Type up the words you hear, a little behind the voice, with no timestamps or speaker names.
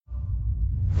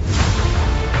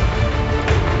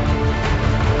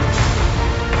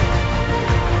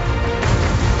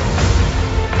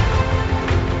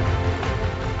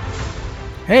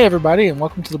Hey, everybody, and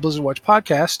welcome to the Blizzard Watch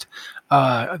podcast.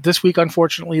 This week,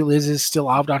 unfortunately, Liz is still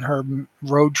out on her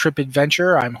road trip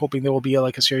adventure. I'm hoping there will be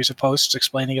a series of posts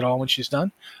explaining it all when she's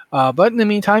done. But in the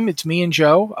meantime, it's me and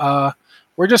Joe.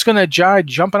 We're just going to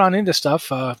jumping on into stuff.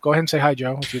 Go ahead and say hi,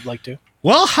 Joe, if you'd like to.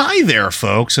 Well, hi there,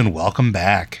 folks, and welcome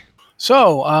back.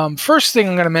 So, first thing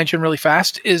I'm going to mention really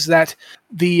fast is that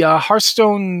the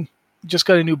Hearthstone just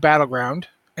got a new battleground,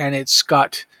 and it's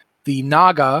got the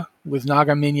Naga with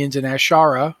Naga minions and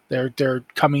Azshara. They're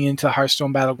coming into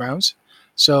Hearthstone Battlegrounds.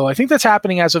 So I think that's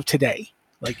happening as of today.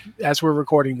 Like, as we're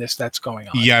recording this, that's going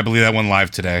on. Yeah, I believe that went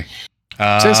live today.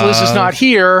 Since Liz is not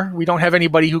here, we don't have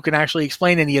anybody who can actually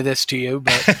explain any of this to you,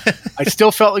 but I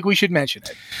still felt like we should mention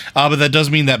it. But that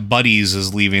does mean that Buddies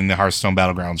is leaving the Hearthstone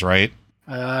Battlegrounds, right?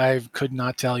 I could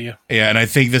not tell you. Yeah, and I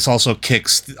think this also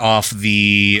kicks off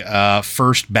the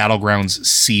first Battlegrounds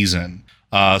season.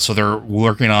 So they're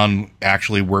working on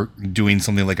actually doing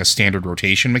something like a standard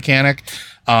rotation mechanic.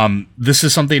 This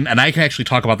is something, and I can actually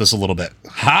talk about this a little bit.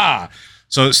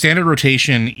 So standard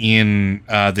rotation in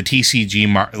the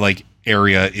TCG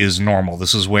area is normal.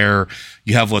 This is where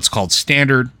you have what's called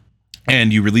standard,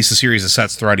 and you release a series of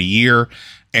sets throughout a year,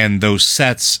 and those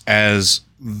sets, as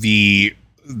they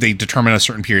determine a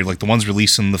certain period, like the ones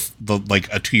released in the like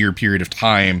a 2-year period of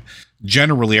time,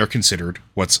 generally are considered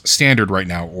what's standard right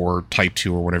now, or type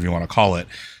 2, or whatever you want to call it.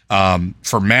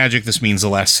 For Magic, this means the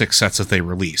last 6 sets that they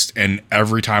released. And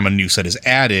every time a new set is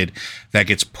added, that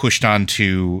gets pushed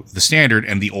onto the standard,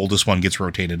 and the oldest one gets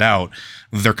rotated out.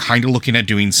 They're kind of looking at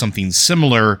doing something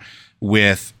similar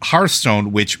with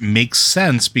Hearthstone, which makes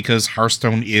sense because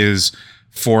Hearthstone is,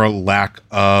 for lack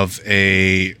of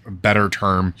a better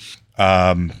term,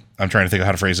 I'm trying to think of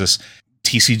how to phrase this,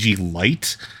 TCG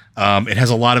light. It has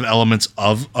a lot of elements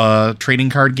of a trading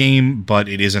card game, but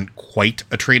it isn't quite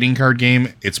a trading card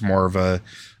game. It's more of a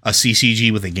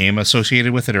CCG with a game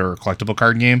associated with it, or a collectible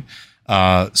card game.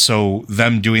 So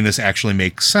them doing this actually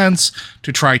makes sense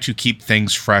to try to keep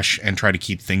things fresh and try to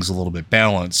keep things a little bit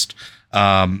balanced.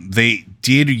 They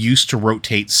did used to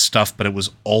rotate stuff, but it was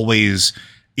always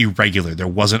irregular. There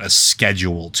wasn't a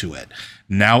schedule to it.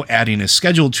 Now adding a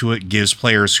schedule to it gives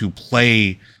players who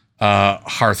play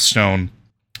Hearthstone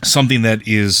something that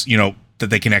is, that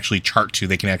they can actually chart to,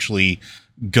 they can actually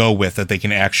go with, that they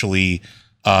can actually,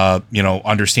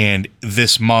 understand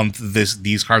this month,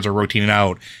 these cards are rotating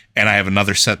out, and I have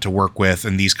another set to work with,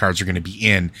 and these cards are going to be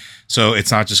in. So it's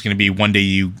not just going to be one day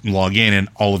you log in and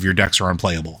all of your decks are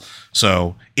unplayable.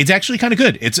 So it's actually kind of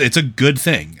good. It's a good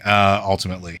thing,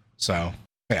 ultimately. So,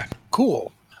 yeah.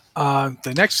 Cool.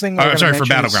 The next thing for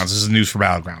Battlegrounds. This is news for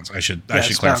Battlegrounds. I should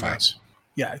clarify.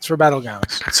 Yeah, it's for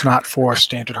Battlegrounds. It's not for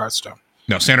Standard Hearthstone.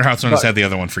 No, Standard Hearthstone has had the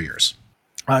other one for years.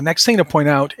 Next thing to point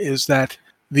out is that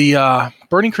the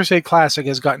Burning Crusade Classic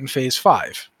has gotten Phase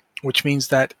 5, which means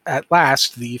that at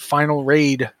last the final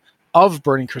raid of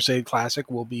Burning Crusade Classic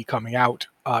will be coming out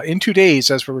in 2 days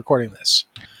as we're recording this.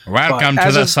 Welcome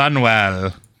to the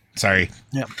Sunwell. Sorry.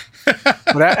 Yeah.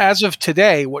 But as of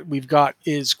today, what we've got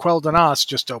is Quel'Danas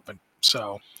just open.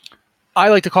 So I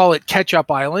like to call it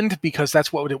Ketchup Island because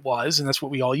that's what it was, and that's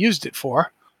what we all used it for.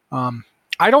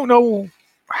 I don't know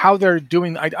how they're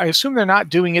doing. I assume they're not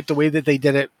doing it the way that they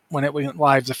did it when it went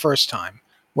live the first time,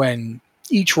 when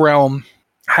each realm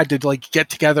had to get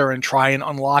together and try and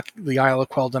unlock the Isle of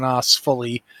Quel'Danas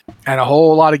fully, and a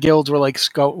whole lot of guilds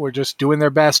were just doing their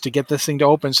best to get this thing to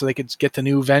open so they could get the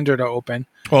new vendor to open.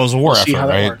 Well, it was a war effort,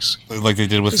 right? Works. Like they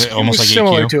did with almost like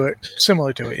similar AQ.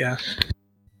 Similar to it, yeah.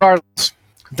 Regardless,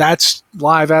 that's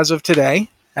live as of today,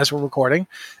 as we're recording,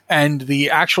 and the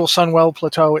actual Sunwell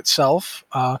Plateau itself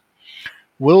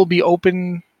will be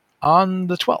open on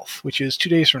the 12th, which is 2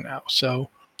 days from now. So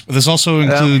this also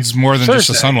includes more than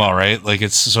Thursday. just a Sunwell, right?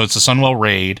 It's a Sunwell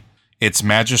raid. Its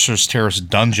Magister's Terrace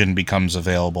dungeon becomes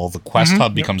available. The quest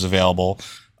hub becomes available.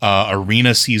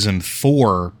 Arena Season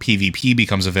 4 PvP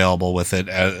becomes available with it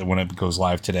when it goes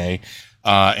live today.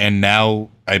 And now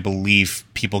I believe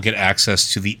people get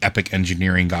access to the epic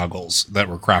engineering goggles that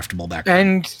were craftable back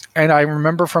then. And I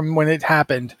remember from when it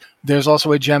happened, there's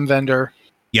also a gem vendor.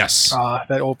 Yes.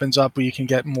 That opens up where you can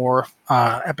get more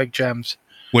epic gems.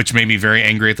 Which made me very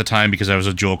angry at the time because I was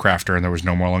a jewel crafter and there was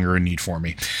no longer a need for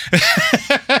me.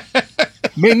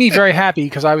 Made me very happy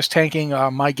because I was tanking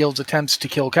my guild's attempts to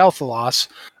kill Kel'Thuzad,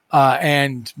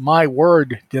 and my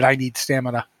word, did I need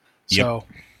stamina. So,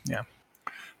 yeah.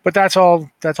 But that's all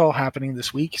happening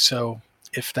this week. So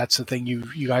if that's the thing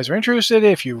you guys are interested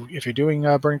in, if you're doing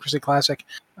Burning Crusade Classic,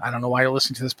 I don't know why you're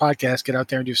listening to this podcast. Get out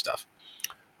there and do stuff.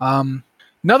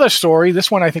 Another story.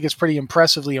 This one I think is pretty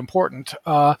impressively important.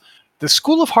 The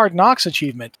School of Hard Knocks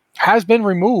achievement has been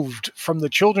removed from the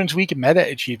Children's Week meta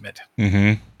achievement.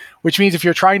 Mm-hmm. Which means if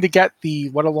you're trying to get the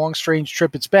What a Long Strange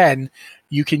Trip It's Been,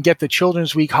 you can get the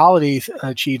Children's Week holiday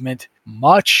achievement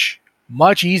much,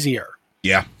 much easier.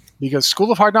 Yeah. Because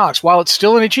School of Hard Knocks, while it's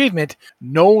still an achievement,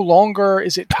 no longer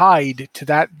is it tied to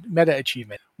that meta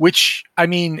achievement. Which, I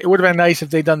mean, it would have been nice if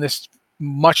they'd done this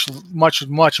much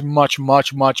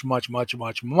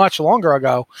longer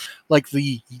ago. Like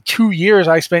the 2 years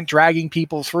I spent dragging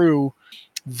people through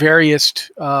various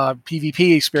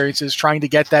PvP experiences trying to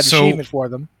get that achievement for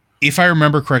them. If I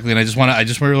remember correctly, and I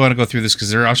just really want to go through this because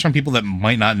there are some people that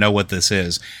might not know what this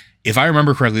is. If I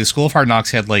remember correctly, the School of Hard Knocks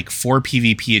had like 4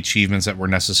 PvP achievements that were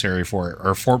necessary for it,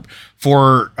 or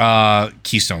four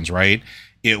keystones, right?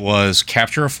 It was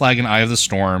capture a flag in Eye of the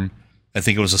Storm. I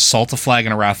think it was assault a flag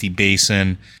in Arathi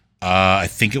Basin. I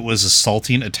think it was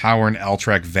assaulting a tower in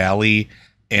Alterac Valley,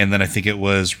 and then I think it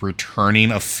was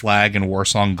returning a flag in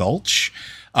Warsong Gulch.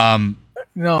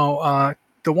 No,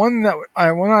 the one that I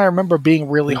remember being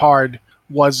really hard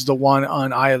was the one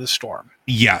on Eye of the Storm.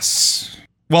 Yes.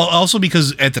 Well, also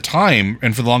because at the time,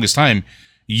 and for the longest time,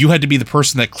 you had to be the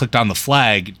person that clicked on the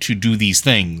flag to do these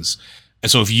things. And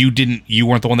so if you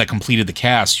weren't the one that completed the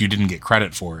cast, you didn't get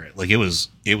credit for it. Like it was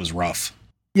rough.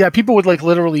 Yeah, people would like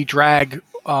literally drag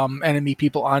enemy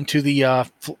people onto the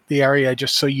area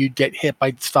just so you'd get hit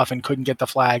by stuff and couldn't get the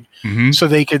flag, so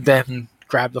they could then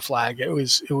grab the flag. It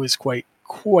was quite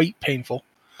painful.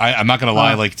 I'm not gonna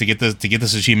lie, like to get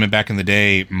this achievement back in the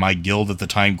day, my guild at the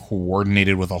time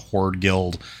coordinated with a Horde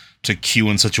guild to queue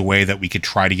in such a way that we could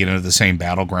try to get into the same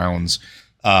battlegrounds,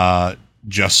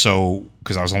 just so,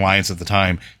 because I was Alliance at the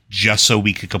time, just so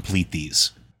we could complete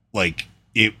these. Like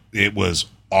it was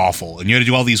awful, and you had to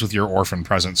do all these with your orphan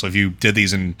present. So if you did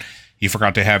these and you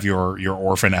forgot to have your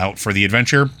orphan out for the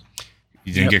adventure,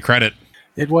 you didn't get credit.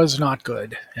 It was not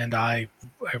good, and I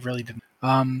really didn't.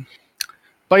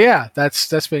 But yeah,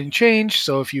 that's been changed.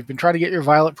 So if you've been trying to get your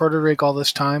Violet Proto-Drake all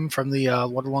this time from the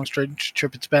What a Long Strange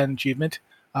Trip It's Been achievement,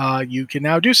 you can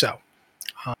now do so.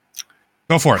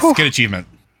 Go forth. Get achievement.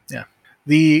 Yeah.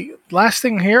 The last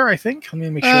thing here, I think, let me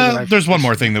make sure that there's one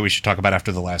more thing that we should talk about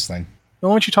after the last thing. Why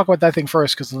don't you talk about that thing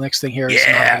first, because the next thing here is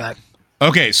that.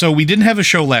 Okay, so we didn't have a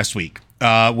show last week,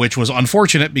 which was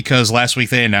unfortunate because last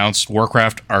week they announced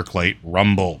Warcraft Arclight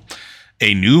Rumble,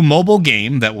 a new mobile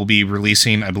game that will be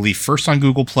releasing, I believe, first on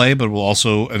Google Play, but will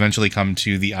also eventually come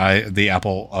to the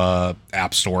Apple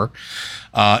App Store.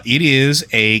 It is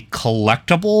a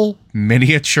collectible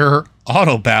miniature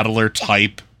auto battler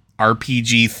type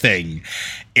RPG thing,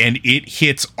 and it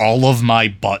hits all of my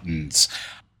buttons.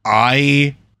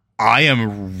 I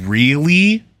am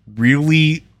really,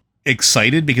 really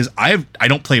excited because I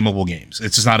don't play mobile games.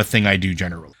 It's just not a thing I do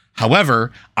generally.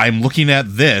 However, I'm looking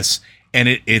at this, and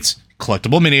it's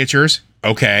collectible miniatures.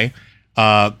 Okay.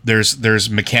 There's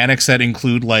mechanics that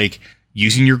include like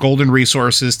using your golden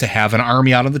resources to have an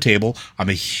army out on the table. I'm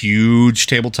a huge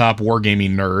tabletop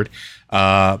wargaming nerd.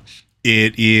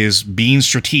 It is being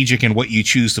strategic in what you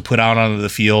choose to put out onto the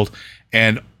field,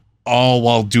 and all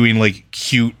while doing like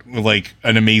cute, like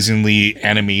an amazingly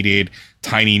animated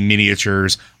tiny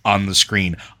miniatures on the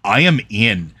screen. I am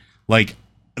in. Like,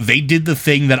 they did the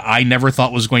thing that I never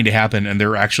thought was going to happen, and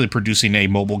they're actually producing a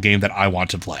mobile game that I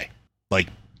want to play. Like,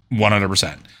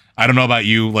 100%. I don't know about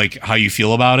you, like, how you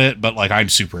feel about it, but, like, I'm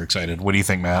super excited. What do you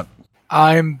think, Matt?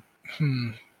 I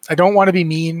don't want to be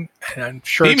mean, and I'm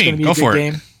sure it's going to be a good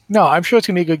game. No, I'm sure it's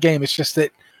going to be a good game. It's just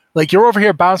that, like, you're over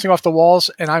here bouncing off the walls,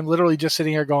 and I'm literally just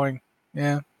sitting here going,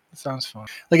 yeah, that sounds fun.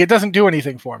 Like, it doesn't do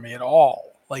anything for me at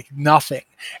all. Like, nothing.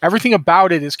 Everything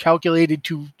about it is calculated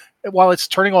to, while it's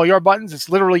turning all your buttons, it's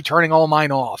literally turning all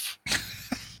mine off.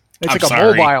 It's like a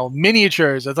mobile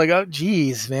miniatures. It's like, oh,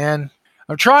 geez, man.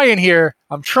 I'm trying here.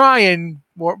 I'm trying,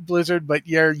 Blizzard, but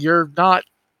you're not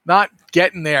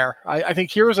getting there. I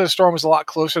think Heroes of the Storm was a lot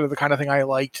closer to the kind of thing I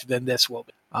liked than this will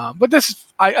be. But this,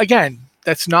 again,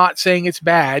 that's not saying it's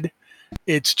bad.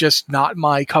 It's just not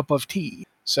my cup of tea.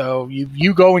 So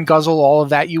you go and guzzle all of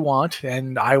that you want,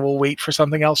 and I will wait for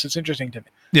something else that's interesting to me.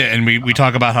 Yeah, and we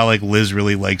talk about how like Liz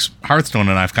really likes Hearthstone,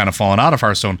 and I've kind of fallen out of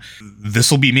Hearthstone. This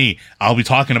will be me. I'll be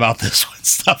talking about this when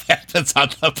stuff happens on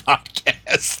the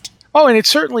podcast. Oh, and it's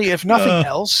certainly, if nothing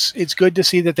else, it's good to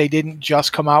see that they didn't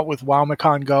just come out with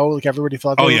WoWMecon Go like everybody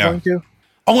thought they were going to.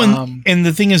 Oh, and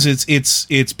the thing is, it's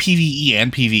PvE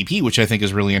and PvP, which I think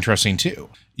is really interesting too.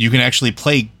 You can actually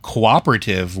play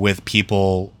cooperative with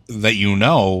people that you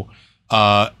know,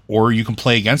 or you can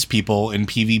play against people in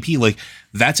PvP. Like,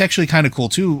 that's actually kind of cool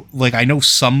too. Like, I know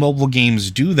some mobile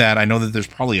games do that. I know that there's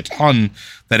probably a ton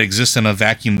that exist in a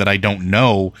vacuum that I don't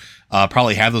know,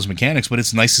 probably have those mechanics, but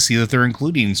it's nice to see that they're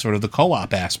including sort of the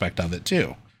co-op aspect of it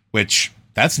too. which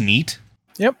that's neat.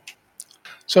 Yep.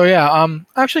 So yeah, I'm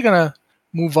actually gonna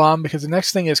move on because the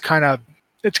next thing is kind of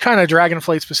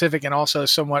Dragonflight specific and also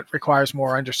somewhat requires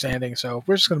more understanding. So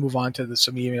we're just gonna move on to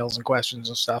some emails and questions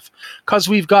and stuff because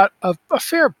we've got a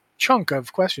fair chunk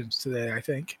of questions today, I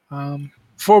think.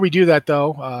 Before we do that,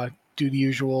 though, do the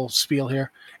usual spiel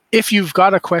here. If you've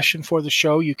got a question for the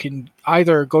show, you can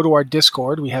either go to our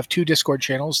Discord. We have 2 Discord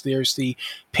channels. There's the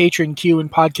Patron Q and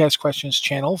Podcast Questions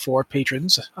channel for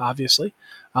patrons, obviously,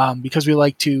 because we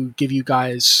like to give you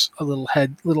guys a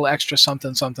little extra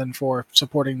something for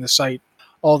supporting the site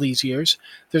all these years.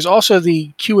 There's also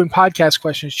the Q and Podcast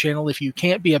Questions channel if you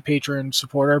can't be a patron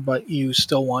supporter, but you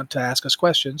still want to ask us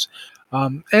questions.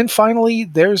 And finally,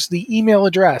 there's the email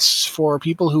address for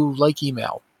people who like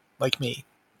email, like me,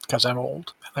 because I'm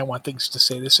old. I want things to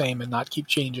stay the same and not keep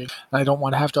changing. And I don't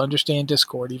want to have to understand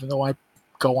Discord, even though I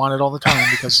go on it all the time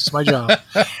because it's my job.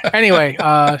 Anyway,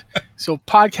 so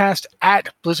podcast at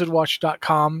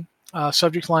blizzardwatch.com,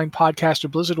 subject line podcast or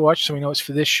Blizzard Watch, so we know it's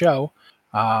for this show.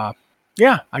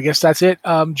 Yeah, I guess that's it.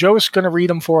 Joe is going to read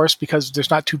them for us because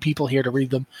there's not 2 people here to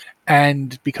read them,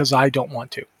 and because I don't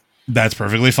want to. That's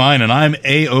perfectly fine, and I'm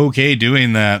A-OK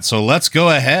doing that. So let's go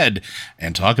ahead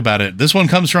and talk about it. This one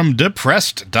comes from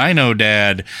Depressed Dino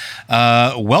Dad.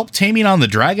 Whelp taming on the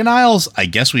Dragon Isles? I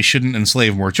guess we shouldn't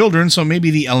enslave more children, so maybe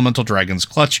the Elemental Dragon's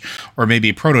clutch, or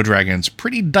maybe Proto-Dragons.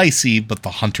 Pretty dicey, but the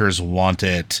hunters want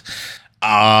it.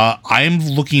 I'm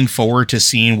looking forward to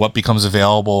seeing what becomes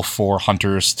available for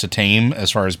hunters to tame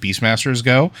as far as Beastmasters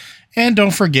go. And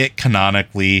don't forget,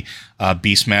 canonically,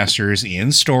 Beastmasters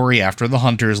in story after the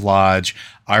Hunter's Lodge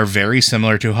are very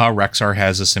similar to how Rexar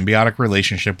has a symbiotic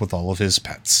relationship with all of his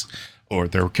pets, or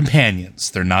their companions.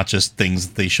 They're not just things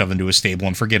that they shove into a stable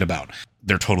and forget about.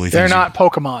 They're totally things. They're not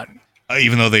Pokemon.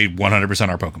 Even though they 100%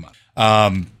 are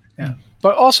Pokemon. Yeah.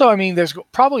 But also, I mean, there's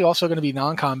probably also going to be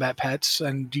non-combat pets,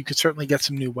 and you could certainly get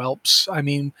some new whelps. I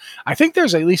mean, I think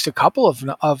there's at least a couple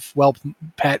of whelp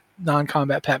pet,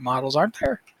 non-combat pet models, aren't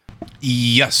there?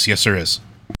 Yes, there is.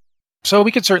 So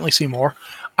we could certainly see more.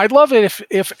 I'd love it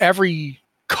if every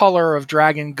color of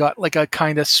dragon got like a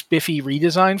kind of spiffy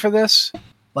redesign for this.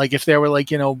 Like if there were like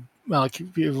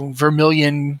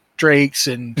vermilion drakes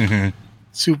and I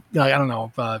don't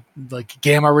know, like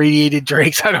gamma radiated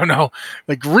drakes. I don't know,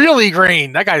 like really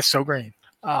green. That guy's so green.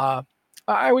 I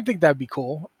would think that'd be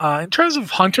cool. In terms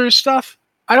of hunter stuff,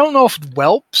 I don't know if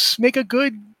whelps make a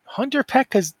good hunter pet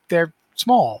because they're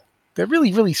small. They're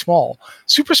really, really small.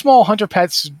 Super small hunter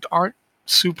pets aren't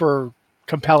super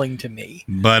compelling to me.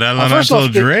 But elemental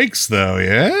drakes, though,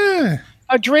 yeah.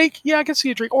 A drake, yeah, I can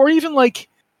see a drake. Or even like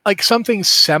something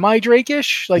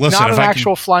semi-drake-ish. Like not an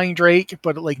actual flying drake,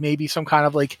 but like maybe some kind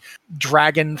of like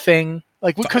dragon thing.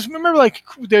 Like, because remember, like,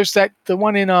 there's the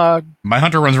one in... My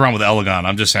hunter runs around with Elegon,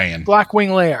 I'm just saying.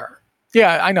 Blackwing Lair.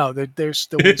 Yeah, I know. There's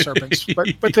the wind serpents.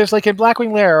 But there's like in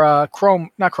Blackwing Lair, not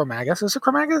Chromagus. Is it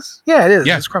Chromagus? Yeah, it is.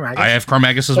 Yeah, it's Chromagus. I have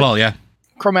Chromagus as well, yeah.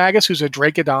 Chromagus, who's a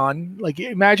Dracodon. Like,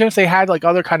 imagine if they had like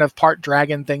other kind of part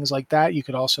dragon things like that. You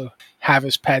could also have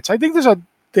as pets. I think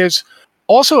there's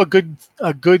also a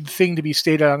good thing to be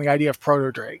stated on the idea of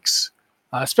proto-drakes.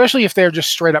 Especially if they're just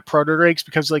straight up proto-drakes,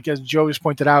 because like as Joe has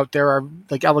pointed out, there are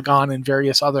like Elegon and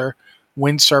various other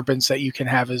wind serpents that you can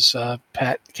have as a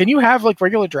pet. Can you have like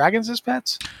regular dragons as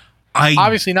pets?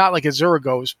 Obviously not like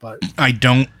Azuragos, but I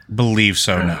don't believe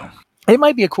so. No, it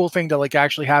might be a cool thing to like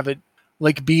actually have it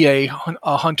like be a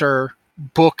hunter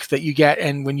book that you get,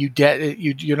 and when you get it,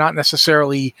 you're not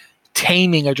necessarily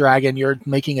taming a dragon; you're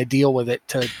making a deal with it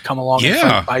to come along and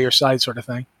fight by your side, sort of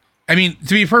thing. I mean,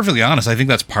 to be perfectly honest, I think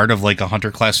that's part of like a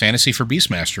hunter class fantasy for Beast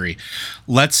Mastery.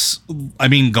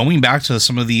 Going back to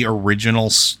some of the original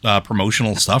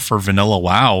promotional stuff for Vanilla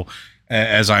WoW,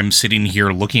 as I'm sitting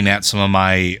here looking at some of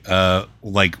my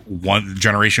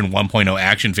Generation 1.0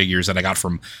 action figures that I got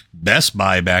from Best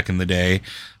Buy back in the day,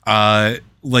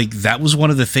 that was one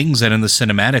of the things that in the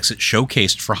cinematics it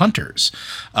showcased for hunters,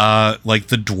 like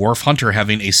the dwarf hunter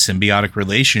having a symbiotic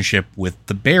relationship with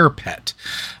the bear pet,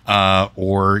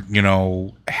 or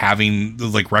having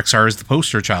like Rexar as the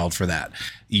poster child for that.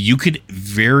 You could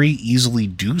very easily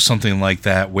do something like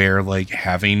that, where like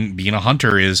being a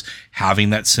hunter is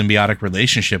having that symbiotic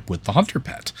relationship with the hunter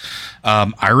pet.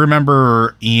 I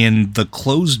remember in the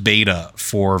closed beta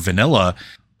for Vanilla,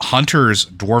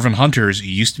 dwarven hunters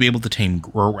used to be able to tame,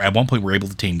 or at one point were able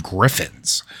to tame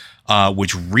griffins,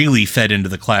 which really fed into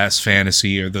the class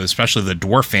fantasy, or especially the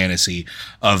dwarf fantasy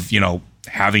of,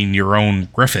 having your own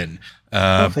griffin.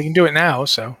 They can do it now,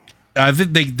 so. I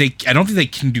don't think they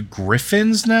can do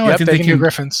griffins now. Yep, I think they can do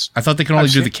griffins. I thought they can only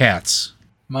do the cats.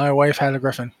 My wife had a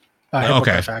griffin.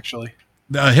 Hippogriff, actually.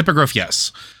 Hippogriff,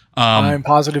 yes. I'm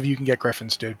positive you can get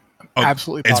griffins, dude.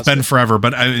 Absolutely positive. It's been forever,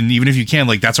 but and even if you can,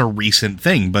 like, that's a recent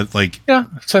thing. But like, yeah,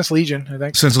 since Legion, I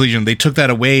think. Since Legion, they took that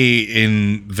away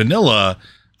in vanilla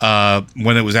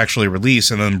when it was actually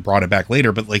released, and then brought it back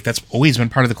later. But like, that's always been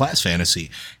part of the class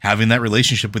fantasy, having that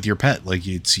relationship with your pet. Like,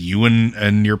 it's you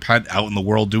and your pet out in the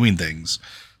world doing things.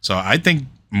 So I think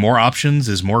more options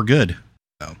is more good.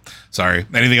 So, sorry.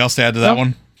 Anything else to add to that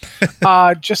one?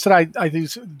 Just that I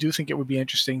do think it would be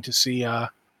interesting to see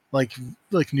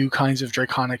like new kinds of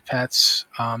draconic pets.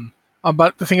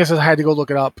 But the thing is, I had to go look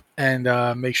it up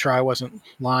and make sure I wasn't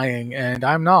lying, and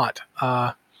I'm not.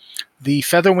 The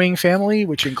Featherwing family,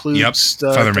 which includes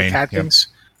the cat things,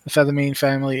 the Feathermane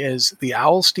family is the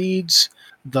Owlsteeds,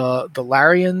 the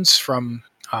Larians from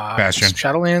Bastion.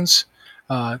 Shadowlands,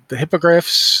 the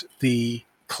Hippogriffs, the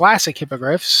classic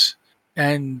Hippogriffs,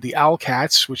 and the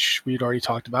Owlcats, which we had already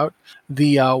talked about,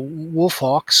 the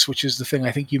Wolfhawks, which is the thing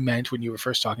I think you meant when you were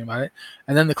first talking about it,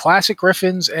 and then the classic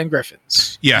Griffins and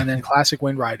Griffins. Yeah. And then classic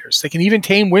Wind Riders. They can even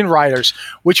tame Wind Riders,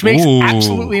 which makes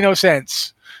absolutely no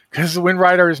sense, because the Wind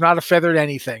Rider is not a feathered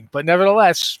anything. But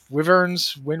nevertheless,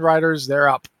 Wyverns, Wind Riders, they're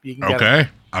up. You can get them.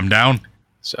 I'm down.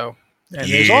 So, and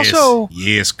there's also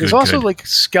good. like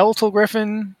Skeletal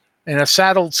Griffin and a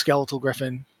saddled Skeletal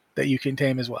Griffin that you can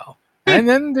tame as well. And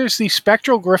then there's the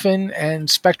Spectral Griffin and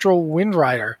Spectral Wind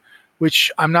Rider,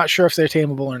 which I'm not sure if they're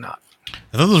tameable or not.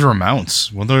 I thought those were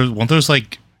mounts. Weren't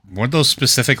those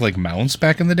specific like mounts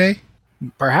back in the day?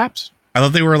 Perhaps. I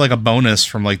thought they were like a bonus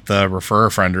from like the Refer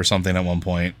a Friend or something at one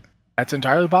point. That's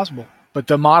entirely possible. But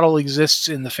the model exists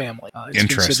in the family. It's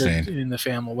Interesting. In the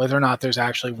family, whether or not there's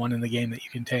actually one in the game that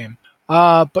you can tame.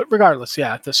 But regardless,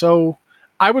 yeah. So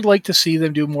I would like to see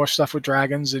them do more stuff with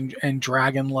dragons and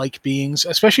dragon-like beings,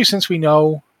 especially since we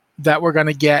know that we're going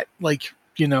to get like,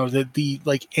 you know, the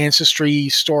like ancestry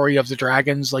story of the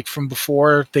dragons, like from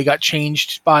before they got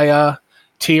changed by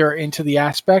Tyr into the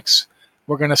aspects.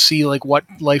 We're going to see like what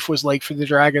life was like for the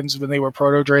dragons when they were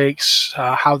proto-drakes,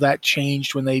 how that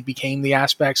changed when they became the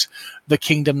aspects, the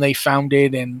kingdom they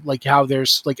founded, and like how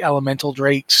there's like elemental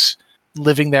drakes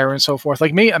living there and so forth.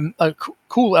 Like me, a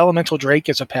cool elemental drake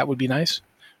as a pet would be nice.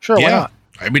 Sure, why not?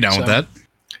 I'd be down with that.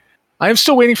 I am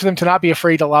still waiting for them to not be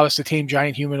afraid to allow us to tame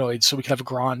giant humanoids so we can have a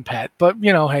Gron pet. But,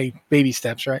 you know, hey, baby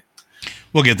steps, right?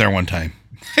 We'll get there one time.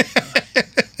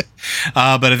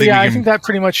 But I think that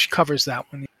pretty much covers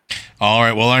that one. All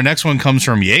right. Well, our next one comes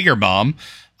from Jaegerbomb.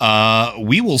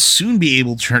 We will soon be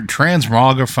able to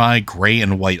transmogrify gray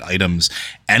and white items.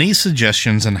 Any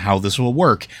suggestions on how this will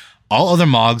work? All other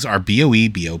mogs are BOE,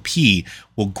 BOP.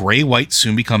 Will gray white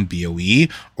soon become BOE,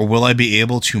 or will I be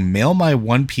able to mail my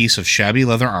one piece of shabby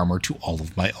leather armor to all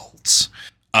of my ults?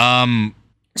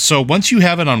 So once you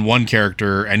have it on one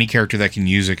character, any character that can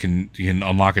use it can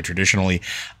unlock it traditionally.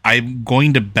 I'm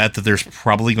going to bet that there's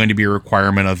probably going to be a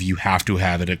requirement of you have to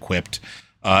have it equipped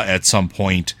at some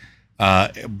point,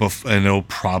 and it'll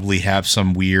probably have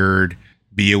some weird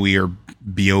BOE or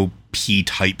BOP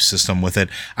type system with it.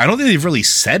 I don't think they've really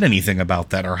said anything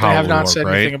about that or how it will work, right? They have not said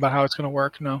anything about how it's going to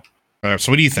work, no.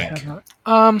 So what do you think?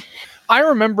 I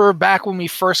remember back when we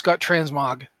first got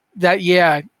Transmog that,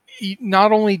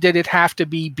 not only did it have to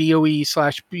be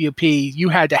BOE/BOP, you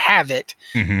had to have it,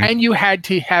 and you had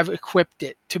to have equipped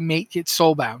it to make it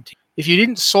soulbound. If you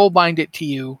didn't soulbind it to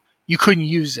you, you couldn't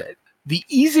use it. The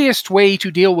easiest way to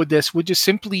deal with this would just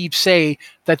simply say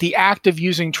that the act of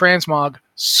using Transmog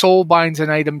soulbinds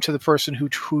an item to the person who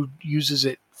uses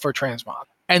it for Transmog.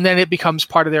 And then it becomes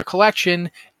part of their collection,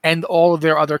 and all of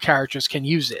their other characters can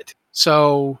use it.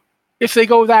 So if they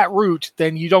go that route,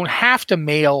 then you don't have to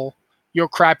mail your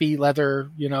crappy leather,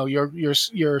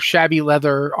 your shabby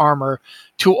leather armor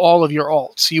to all of your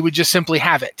alts. You would just simply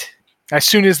have it. As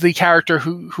soon as the character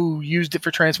who used it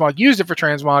for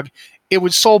Transmog, it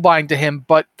would soulbind to him,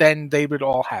 but then they would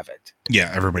all have it.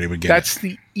 Yeah, everybody would get That's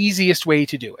the easiest way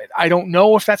to do it. I don't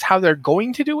know if that's how they're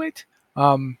going to do it.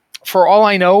 For all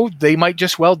I know, they might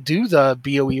just well do the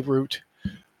BOE route.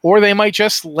 Or they might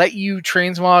just let you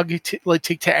transmog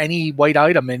to any white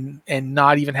item and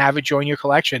not even have it join your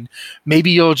collection.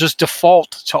 Maybe you'll just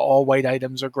default to all white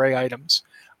items or gray items.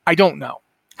 I don't know.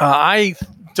 I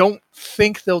don't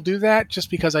think they'll do that just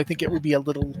because I think it would be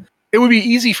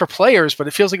easy for players, but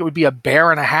it feels like it would be a bear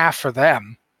and a half for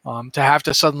them to have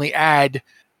to suddenly add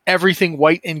everything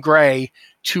white and gray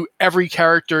to every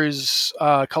character's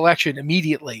collection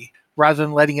immediately rather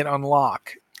than letting it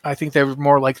unlock. I think they're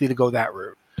more likely to go that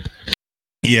route.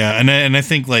 Yeah, and I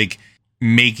think like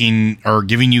making or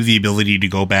giving you the ability to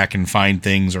go back and find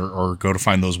things or go to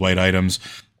find those white items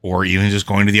or even just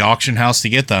going to the auction house to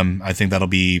get them. I think that'll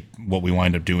be what we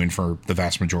wind up doing for the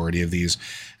vast majority of these,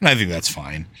 and I think that's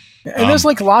fine. And there's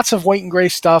like lots of white and gray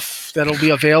stuff that'll be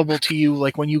available to you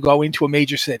like when you go into a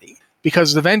major city,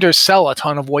 because the vendors sell a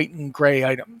ton of white and gray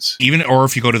items. Even, or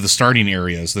if you go to the starting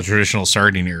areas, the traditional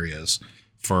starting areas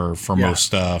for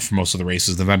most of the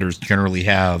races, the vendors generally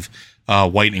have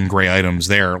white and gray items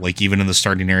there. Like even in the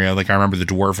starting area, like I remember the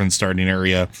Dwarven starting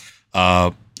area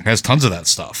has tons of that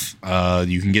stuff.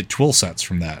 You can get twill sets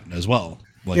from that as well.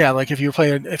 Like if you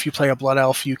play a Blood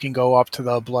Elf, you can go up to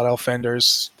the Blood Elf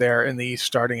vendors there in the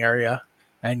starting area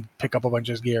and pick up a bunch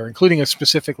of gear, including a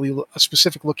specific looking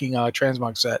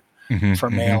transmog set for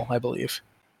male, I believe.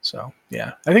 So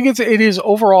yeah, I think it is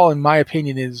overall, in my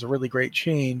opinion, it is a really great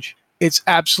change. It's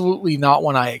absolutely not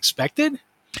one I expected,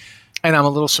 and I'm a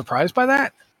little surprised by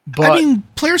that. But I mean,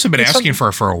 players have been asking for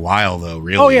it for a while, though.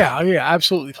 Really? Oh yeah,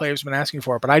 absolutely. Players have been asking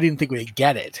for it, but I didn't think we'd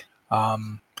get it.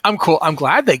 I'm cool. I'm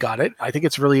glad they got it. I think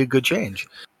it's really a good change.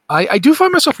 I do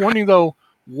find myself wondering though,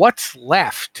 what's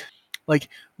left? Like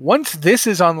once this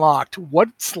is unlocked,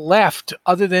 what's left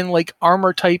other than like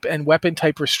armor type and weapon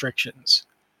type restrictions?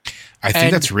 I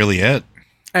think that's really it.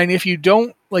 And if you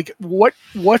don't like,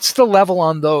 what's the level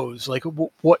on those? Like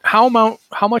how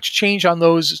much change on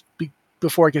those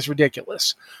before it gets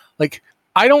ridiculous? Like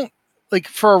I don't like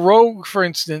for a rogue, for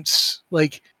instance.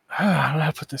 Like I don't know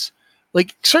how to put this.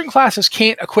 Like certain classes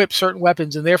can't equip certain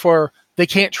weapons, and therefore they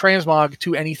can't transmog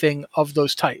to anything of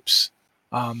those types.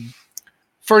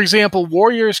 For example,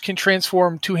 warriors can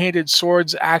transform two-handed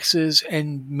swords, axes,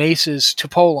 and maces to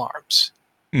polearms,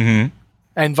 and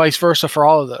vice versa for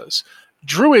all of those.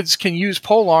 Druids can use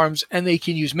polearms and they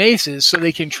can use maces, so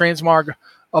they can transmog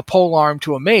a polearm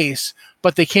to a mace,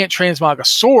 but they can't transmog a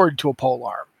sword to a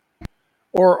polearm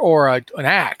or an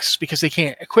axe because they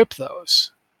can't equip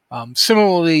those.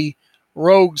 Similarly,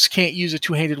 rogues can't use a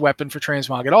two-handed weapon for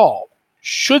transmog at all.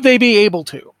 Should they be able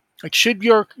to? Like, should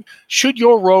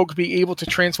your rogue be able to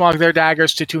transmog their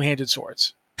daggers to two-handed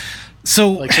swords?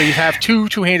 So you have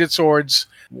two-handed swords,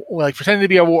 like pretending to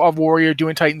be a warrior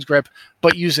doing Titan's Grip,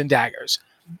 but using daggers.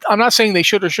 I'm not saying they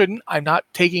should or shouldn't. I'm not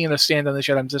taking a stand on this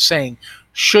yet. I'm just saying,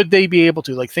 should they be able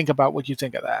to? Like, think about what you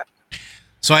think of that.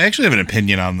 So I actually have an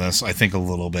opinion on this, I think, a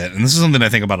little bit. And this is something I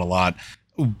think about a lot.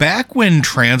 Back when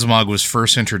transmog was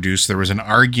first introduced, there was an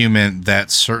argument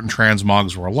that certain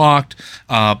transmogs were locked,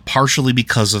 partially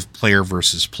because of player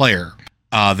versus player.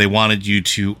 They wanted you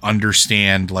to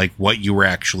understand like what you were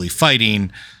actually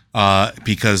fighting,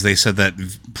 because they said that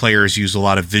players used a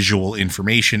lot of visual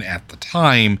information at the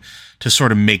time to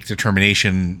sort of make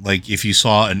determination. Like if you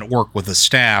saw an orc with a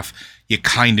staff, you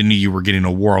kind of knew you were getting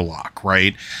a warlock,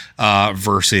 right?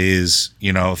 Versus,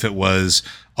 if it was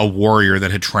a warrior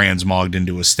that had transmogged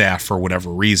into a staff for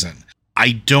whatever reason.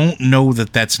 I don't know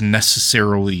that that's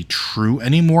necessarily true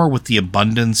anymore with the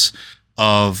abundance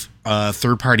of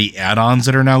third-party add-ons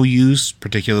that are now used,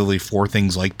 particularly for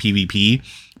things like PvP,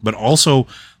 but also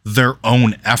their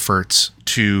own efforts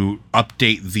to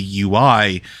update the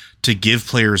UI to give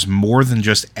players more than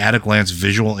just at-a-glance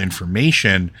visual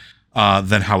information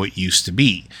than how it used to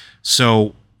be.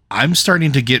 So I'm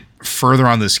starting to get further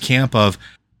on this camp of,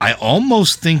 I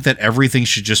almost think that everything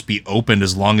should just be opened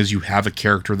as long as you have a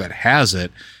character that has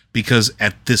it, because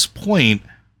at this point,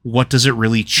 what does it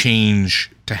really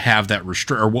change to have that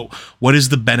or what is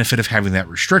the benefit of having that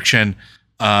restriction?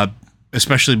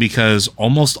 Especially because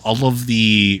almost all of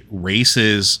the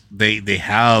races, they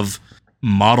have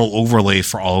model overlay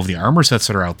for all of the armor sets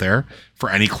that are out there for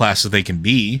any class that they can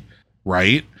be,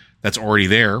 right? That's already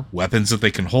there. Weapons that they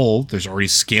can hold. There's already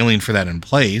scaling for that in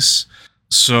place.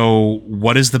 So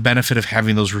what is the benefit of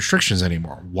having those restrictions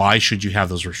anymore? Why should you have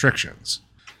those restrictions?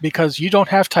 Because you don't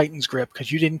have Titan's Grip,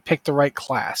 because you didn't pick the right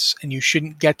class, and you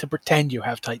shouldn't get to pretend you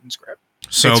have Titan's Grip.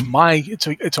 So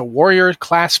it's a warrior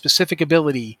class specific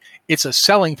ability. It's a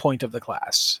selling point of the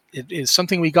class. It is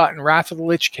something we got in Wrath of the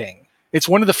Lich King. It's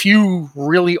one of the few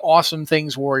really awesome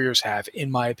things warriors have,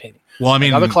 in my opinion. Well, I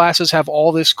mean, other classes have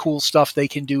all this cool stuff they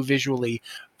can do visually.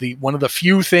 One of the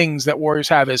few things that warriors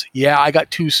have is, I got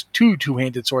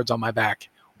two-handed swords on my back.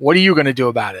 What are you going to do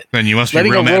about it? Then you must be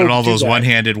real mad at all those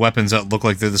one-handed weapons that look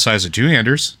like they're the size of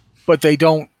two-handers. But they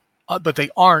don't. But they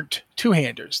aren't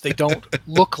two-handers. They don't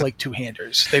look like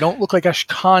two-handers. They don't look like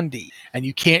Ashkandi, and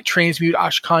you can't transmute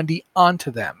Ashkandi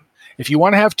onto them. If you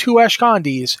want to have two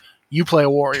Ashkandis, you play a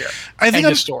warrior. End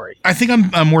of story. I think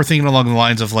I'm more thinking along the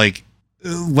lines of like,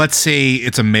 let's say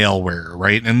it's a male wearer,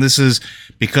 right? And this is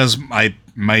because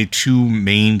my two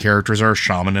main characters are a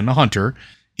shaman and a hunter.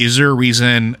 Is there a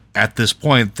reason at this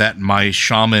point that my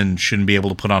shaman shouldn't be able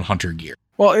to put on hunter gear?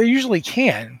 Well, it usually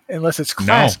can, unless it's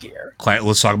class gear.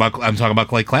 Let's talk about. I'm talking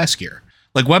about like class gear,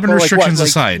 like weapon Well, restrictions what?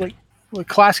 aside. What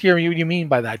class gear do you mean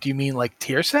by that? Do you mean like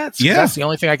tier sets? 'Cause Yeah. that's the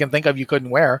only thing I can think of you couldn't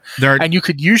wear. And you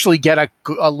could usually get a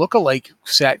lookalike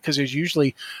set because there's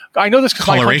usually. I know this because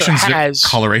my hunter has.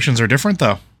 Colorations are different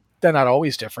though. They're not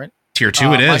always different. Tier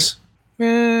 2 it is.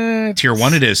 Tier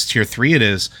 1 it is. Tier 3 it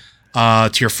is.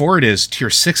 Tier 4 it is. Tier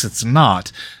 6 it's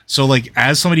not. So like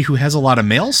as somebody who has a lot of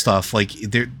male stuff, like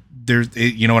there,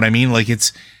 you know what I mean? Like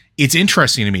it's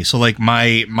interesting to me. So like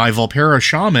my Volpera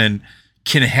Shaman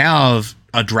can have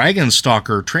a Dragon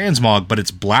Stalker transmog, but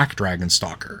it's black Dragon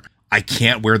Stalker. I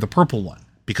can't wear the purple one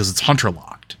because it's hunter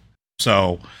locked.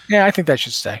 So yeah, I think that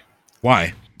should stay.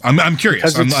 Why? I'm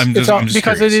curious.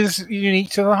 Because it is unique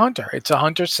to the hunter. It's a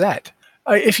hunter set.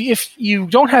 If you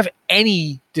don't have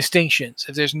any distinctions,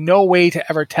 if there's no way to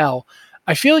ever tell,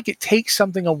 I feel like it takes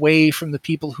something away from the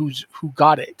people who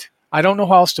got it. I don't know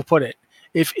how else to put it.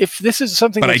 If this is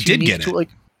something, but that's I did unique get it. Like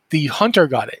the hunter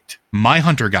got it. My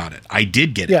hunter got it. I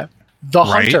did get it. Yeah, the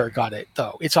hunter got it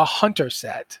though. It's a hunter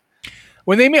set.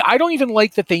 When they make, I don't even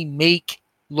like that they make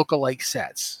lookalike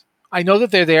sets. I know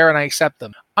that they're there and I accept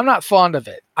them. I'm not fond of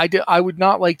it. I would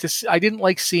not like to. I didn't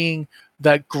like seeing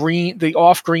the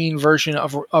off green version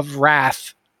of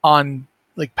Wrath on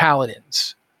like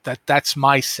Paladins. That's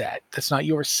my set. That's not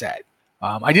your set.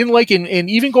 I didn't like in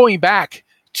even going back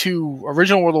to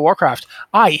original World of Warcraft.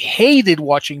 I hated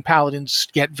watching Paladins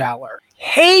get Valor.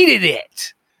 Hated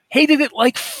it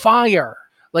like fire.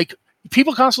 Like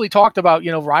people constantly talked about,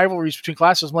 rivalries between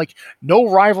classes. I'm like, no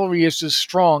rivalry is as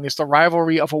strong as the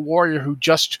rivalry of a warrior who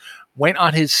just went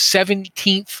on his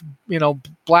 17th,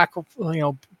 Blackrock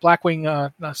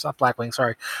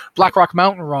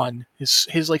Mountain run,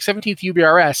 his like 17th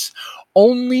UBRS,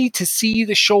 only to see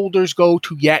the shoulders go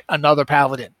to yet another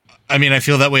paladin. I mean, I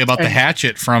feel that way about the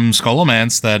hatchet from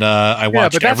Scholomance that I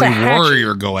watched every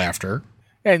warrior go after.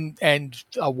 And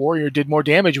a warrior did more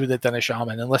damage with it than a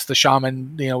shaman, unless the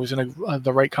shaman, was in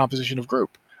the right composition of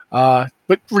group.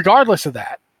 But regardless of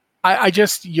that, I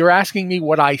just, you're asking me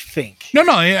what I think. No,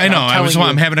 I know.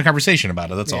 I'm having a conversation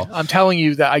about it. That's all. I'm telling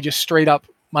you that I just straight up,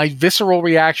 my visceral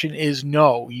reaction is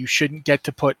no, you shouldn't get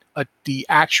to put the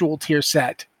actual tier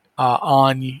set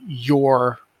on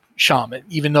your shaman,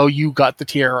 even though you got the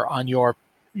tier on your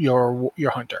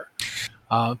hunter.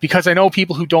 Because I know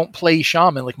people who don't play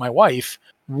shaman, like my wife,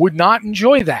 would not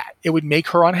enjoy that. It would make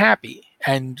her unhappy.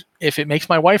 And if it makes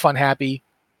my wife unhappy,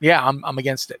 yeah, I'm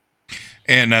against it.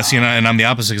 And and I'm the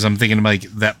opposite, because I'm thinking like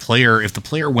that player, if the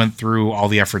player went through all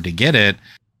the effort to get it,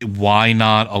 why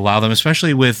not allow them,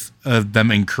 especially with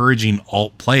them encouraging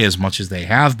alt play as much as they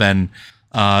have been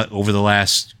over the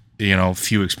last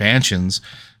few expansions,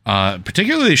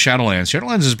 particularly Shadowlands.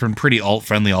 Shadowlands has been pretty alt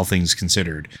friendly, all things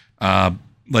considered.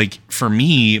 Like for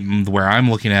me, where I'm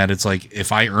looking at, it's like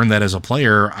if I earn that as a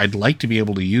player, I'd like to be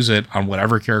able to use it on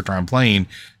whatever character I'm playing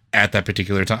at that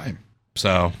particular time.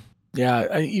 So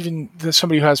yeah, even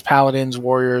somebody who has paladins,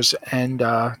 warriors, and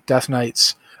death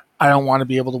knights, I don't want to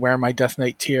be able to wear my Death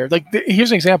Knight tier. Like,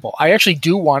 here's an example. I actually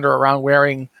do wander around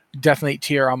wearing Death Knight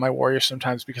tier on my warriors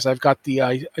sometimes because I've got the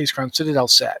Icecrown Citadel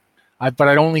set, but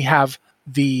I only have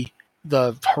the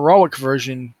heroic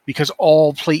version because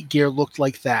all plate gear looked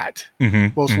like that,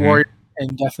 both warrior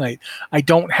and Death Knight. I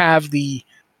don't have the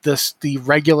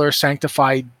regular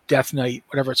sanctified Death Knight,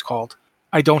 whatever it's called.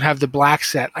 I don't have the black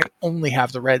set. I only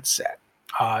have the red set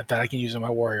that I can use on my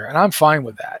warrior, and I'm fine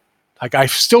with that. Like,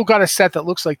 I've still got a set that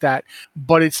looks like that,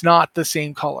 but it's not the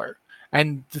same color.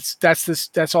 And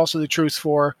that's also the truth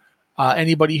for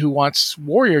anybody who wants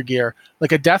warrior gear.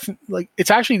 Like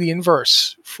it's actually the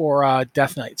inverse for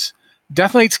Death Knights.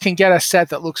 Death Knights can get a set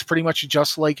that looks pretty much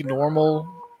just like normal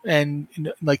and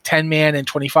like 10-man and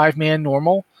 25-man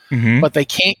normal, but they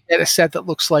can't get a set that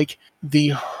looks like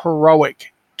the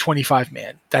heroic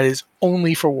 25-man that is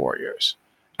only for warriors.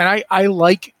 And I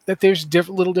like that there's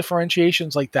little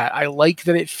differentiations like that. I like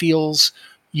that it feels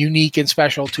unique and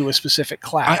special to a specific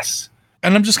class.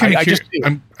 And I'm just kind of curious.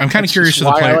 I'm kind of curious to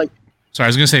the player. Sorry, I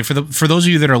was going to say for those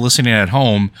of you that are listening at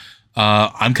home,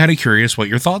 I'm kind of curious what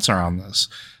your thoughts are on this.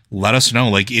 Let us know.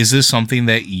 Like, is this something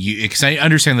that because I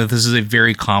understand that this is a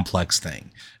very complex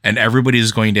thing, and everybody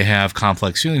is going to have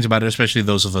complex feelings about it, especially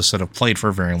those of us that have played for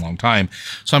a very long time.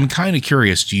 So I'm kind of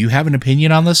curious. Do you have an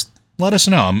opinion on this? Let us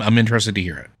know. I'm interested to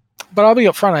hear it. But I'll be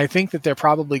upfront. I think that they're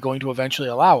probably going to eventually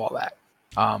allow all that.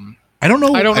 I don't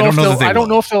know. I don't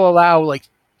know if they'll allow like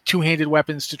two-handed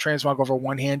weapons to transmog over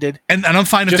one-handed. And I'm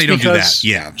fine if they don't do that.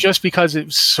 Yeah. Just because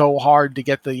it's so hard to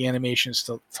get the animations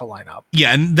to line up.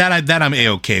 Yeah, and that I'm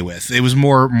A-okay with. It was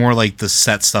more like the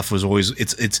set stuff was always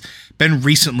it's been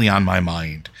recently on my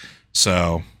mind.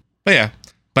 So, but yeah.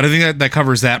 But I think that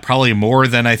covers that probably more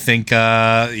than I think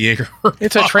Jaeger.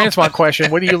 It's a transmog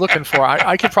question. What are you looking for?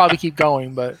 I could probably keep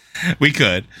going, but We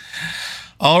could.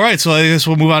 All right, so I guess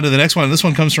we'll move on to the next one. This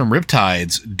one comes from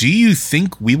Riptides. Do you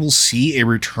think we will see a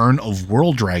return of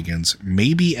World Dragons,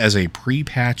 maybe as a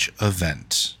pre-patch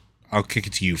event? I'll kick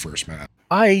it to you first, Matt.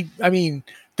 I mean,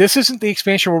 this isn't the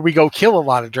expansion where we go kill a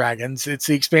lot of dragons. It's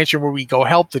the expansion where we go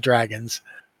help the dragons.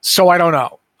 So I don't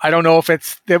know. I don't know if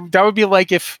that would be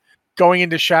like if going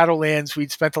into Shadowlands,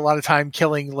 we'd spent a lot of time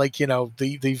killing, like,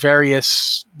 the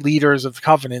various leaders of the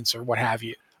Covenants or what have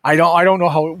you. I don't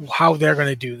know how they're going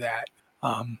to do that.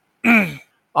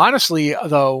 Honestly,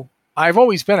 though, I've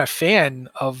always been a fan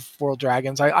of World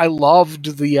Dragons. I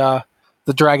loved the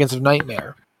Dragons of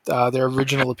Nightmare, their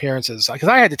original appearances, because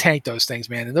I had to tank those things,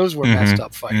 man, and those were messed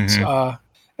up fights.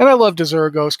 And I loved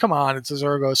Azurgos. Come on, it's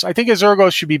Azurgos. I think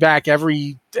Azurgos should be back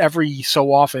every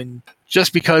so often,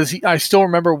 just because I still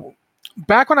remember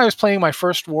back when I was playing my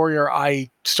first warrior, I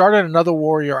started another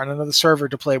warrior on another server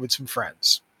to play with some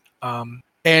friends,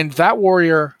 and that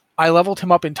warrior, I leveled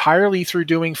him up entirely through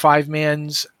doing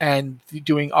 5-mans and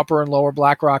doing upper and lower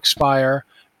Blackrock Spire,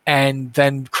 and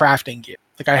then crafting gear.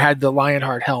 Like, I had the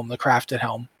Lionheart helm, the crafted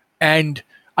helm, and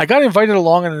I got invited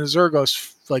along on an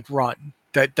Azurgos run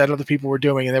that other people were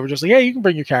doing, and they were just like, "Hey, you can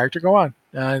bring your character, go on."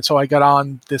 And so I got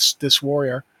on this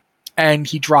warrior, and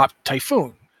he dropped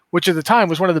Typhoon, which at the time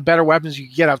was one of the better weapons you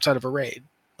could get outside of a raid.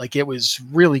 Like, it was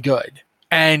really good.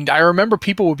 And I remember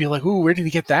people would be like, "Ooh, where did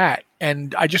he get that?"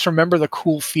 And I just remember the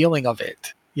cool feeling of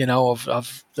it,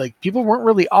 of like, people weren't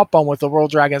really up on what the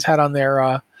World Dragons had on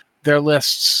their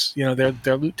lists,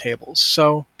 their loot tables.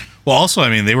 So, well, also, I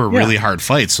mean, they were really hard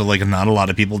fights, so like not a lot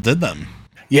of people did them.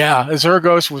 Yeah,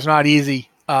 Azurgos was not easy.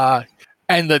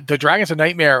 And the Dragons of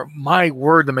Nightmare, my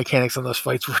word, the mechanics on those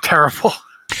fights were terrible.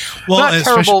 Well, not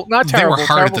terrible. They were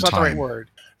hard at the not time. The right word.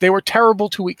 They were terrible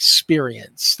to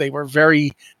experience. They were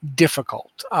very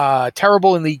difficult.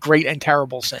 Terrible in the great and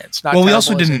terrible sense. Not we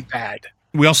also didn't bad.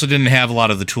 We also didn't have a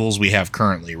lot of the tools we have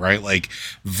currently, right? Like,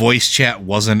 voice chat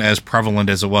wasn't as prevalent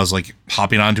as it was. Like,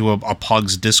 hopping onto a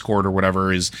Pug's Discord or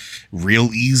whatever is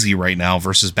real easy right now,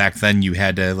 versus back then you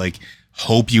had to, like,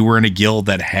 hope you were in a guild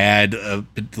that had,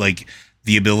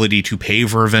 the ability to pay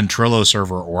for a Ventrilo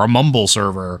server or a Mumble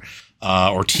server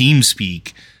or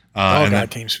TeamSpeak.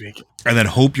 TeamSpeak. And then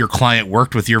hope your client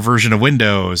worked with your version of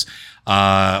Windows.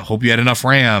 Hope you had enough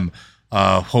RAM.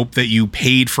 Hope that you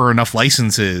paid for enough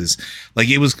licenses. Like,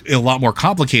 it was a lot more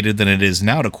complicated than it is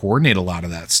now to coordinate a lot of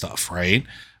that stuff, right?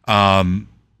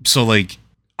 So like,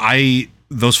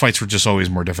 those fights were just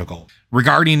always more difficult.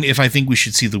 Regarding if I think we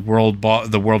should see the World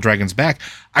Dragons back,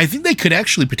 I think they could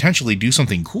actually potentially do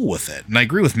something cool with it. And I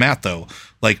agree with Matt, though.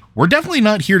 Like, we're definitely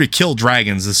not here to kill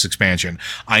dragons this expansion.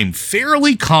 I'm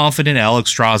fairly confident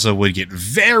Alex Straza would get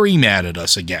very mad at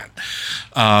us again.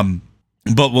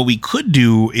 But what we could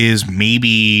do is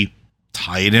maybe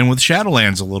tie it in with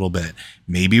Shadowlands a little bit.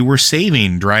 Maybe we're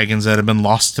saving dragons that have been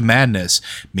lost to madness.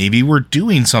 Maybe we're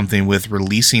doing something with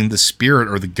releasing the spirit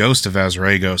or the ghost of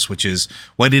Azurgos, which is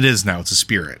what it is now. It's a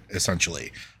spirit,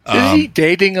 essentially. Is he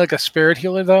dating like a spirit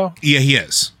healer, though? Yeah, he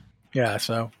is. Yeah,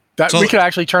 we could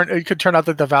actually it could turn out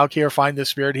that the Valkyr find this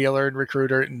spirit healer and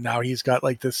recruit her, and now he's got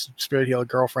like this spirit healer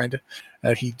girlfriend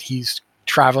that he's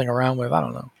traveling around with. I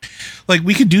don't know. Like,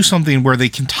 we could do something where they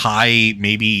can tie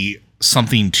maybe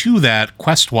something to that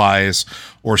quest-wise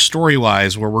or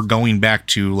story-wise, where we're going back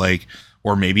to, like,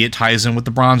 or maybe it ties in with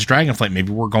the Bronze Dragonflight.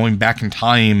 Maybe we're going back in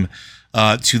time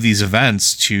to these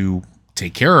events to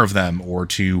take care of them, or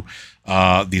to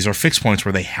these are fixed points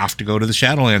where they have to go to the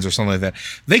Shadowlands or something like that.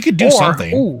 They could do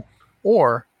something.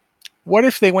 Or what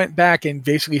if they went back and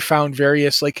basically found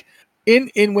various, like,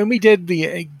 in when we did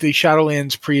the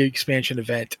Shadowlands pre-expansion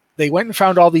event, they went and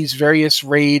found all these various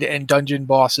raid and dungeon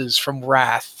bosses from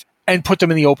Wrath and put them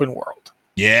in the open world.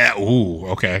 Yeah. Ooh.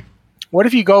 Okay. What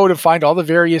if you go to find all the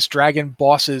various dragon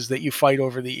bosses that you fight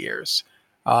over the years?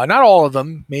 Not all of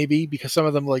them, maybe, because some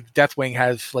of them, like Deathwing,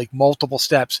 has like multiple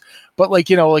steps. But like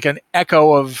an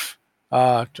echo of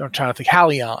I'm trying to think,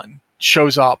 Halion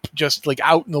shows up just like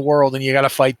out in the world, and you got to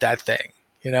fight that thing,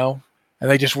 And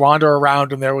they just wander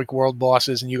around, and they're like world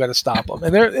bosses, and you got to stop them.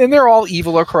 And they're all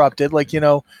evil or corrupted, like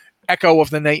Echo of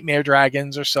the Nightmare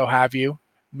Dragons, or so have you.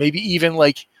 Maybe even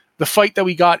like the fight that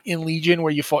we got in Legion,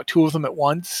 where you fought two of them at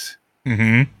once.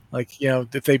 Mm-hmm. Like,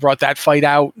 if they brought that fight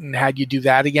out and had you do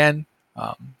that again.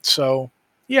 So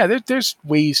yeah, there's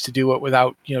ways to do it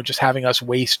without just having us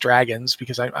waste dragons,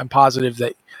 because I'm positive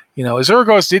that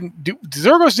Azurgos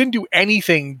didn't do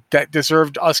anything that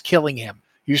deserved us killing him.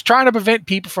 He was trying to prevent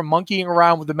people from monkeying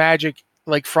around with the magic,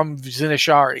 like from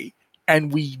Zinashari,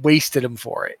 and we wasted him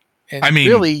for it. And I mean,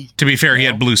 really, to be fair, he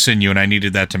had blue sinew, and I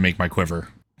needed that to make my quiver.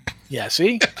 Yeah,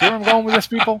 see where I'm going with this,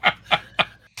 people?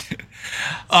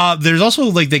 There's also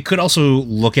like they could also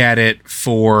look at it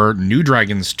for new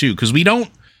dragons too, because we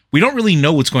don't really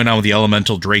know what's going on with the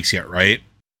elemental drakes yet, right?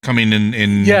 Coming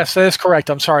in. Yes, that is correct.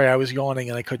 I'm sorry, I was yawning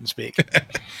and I couldn't speak.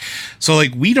 So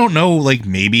like we don't know, like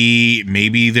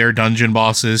maybe they're dungeon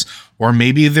bosses, or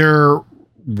maybe they're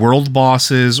world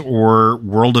bosses or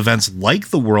world events like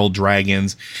the world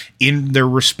dragons in their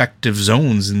respective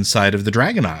zones inside of the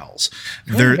Dragon Isles.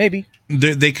 Maybe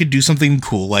they could do something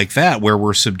cool like that, where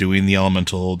we're subduing the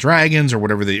elemental dragons or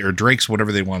whatever or drakes,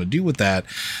 whatever they want to do with that.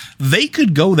 They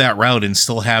could go that route and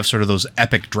still have sort of those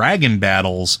epic dragon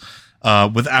battles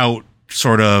without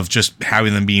sort of just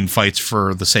having them being fights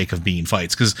for the sake of being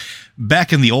fights. Because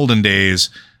back in the olden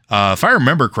days, if I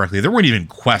remember correctly, there weren't even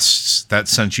quests that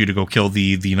sent you to go kill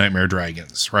the nightmare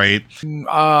dragons, right?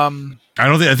 I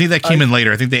think that came in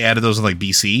later. I think they added those in like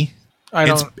BC.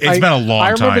 It's been a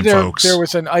long time, folks. There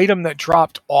was an item that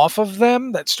dropped off of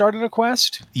them that started a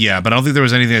quest. Yeah, but I don't think there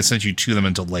was anything that sent you to them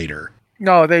until later.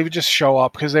 No, they would just show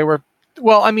up because they were.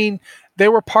 Well, I mean, they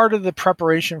were part of the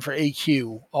preparation for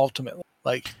AQ. Ultimately,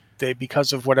 like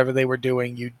because of whatever they were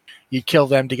doing, you'd kill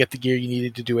them to get the gear you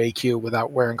needed to do AQ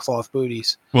without wearing cloth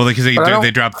booties. Well, because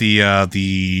they dropped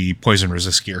the poison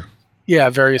resist gear. Yeah,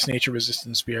 various nature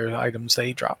resistant spear items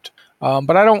they dropped.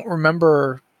 But I don't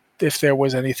remember if there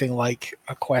was anything like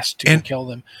a quest to kill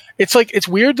them. It's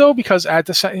weird though, because at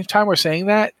the same time we're saying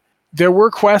that, there were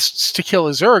quests to kill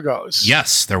Azurgos.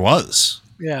 Yes, there was.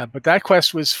 Yeah, but that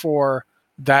quest was for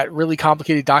that really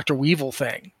complicated Dr. Weevil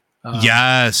thing.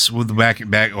 Yes, with the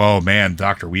back. Oh man,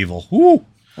 Dr. Weevil. Woo!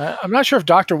 I'm not sure if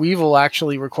Dr. Weevil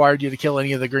actually required you to kill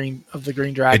any of the green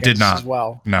dragons. It did not. As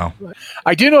well. No.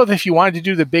 I do know that if you wanted to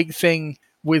do the big thing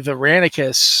with the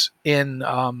Ranicus in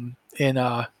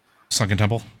Sunken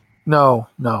Temple. No,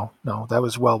 that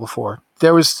was well before.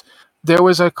 There was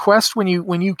a quest when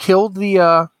you killed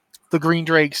the green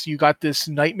drakes. You got this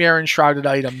nightmare enshrouded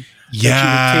item.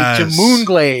 That you would take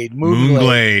to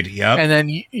Moonglade. Yep. And then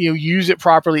you use it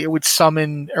properly. It would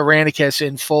summon Iranicus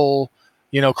in full,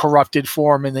 corrupted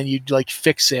form, and then you'd like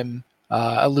fix him.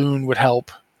 Elune would help,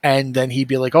 and then he'd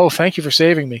be like, "Oh, thank you for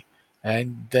saving me."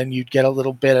 And then you'd get a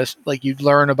little bit of you'd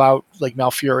learn about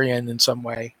Malfurion in some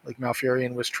way. Like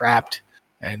Malfurion was trapped,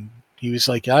 and he was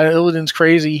like, "Illidan's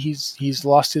crazy. He's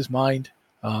lost his mind."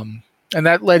 And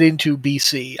that led into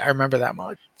BC. I remember that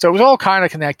much. So it was all kind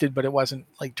of connected, but it wasn't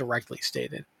directly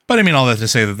stated. But I mean, all that to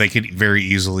say that they could very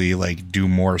easily do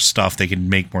more stuff. They could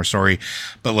make more story.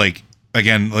 But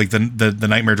again, the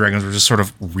Nightmare Dragons were just sort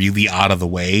of really out of the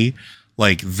way.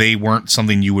 They weren't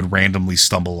something you would randomly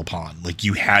stumble upon.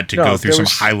 You had to go through some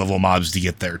high level mobs to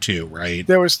get there too, right?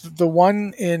 There was the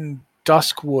one in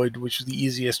Duskwood, which was the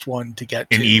easiest one to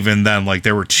get to. And even then,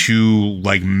 there were two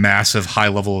massive high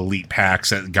level elite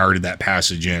packs that guarded that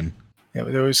passage in. Yeah,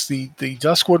 there was the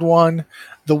Duskwood one,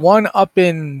 the one up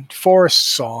in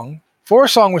Forest Song.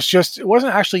 Forest Song it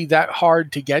wasn't actually that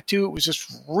hard to get to. It was just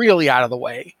really out of the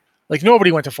way.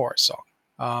 Nobody went to Forest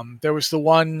Song. There was the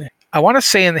one, I want to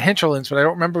say in the Hinterlands, but I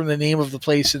don't remember the name of the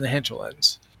place in the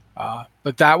Hinterlands.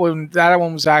 But that one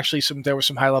was actually there was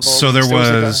some high level. So there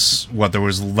was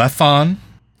Lethon,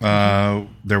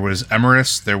 there was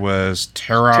Emerus, there was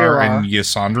Terrar and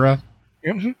Ysandra.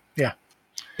 Mm-hmm.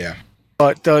 Yeah.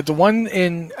 But the one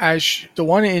in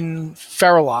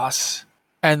Feralas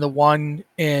and the one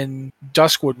in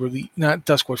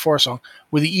Duskwood, Forest Song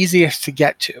were the easiest to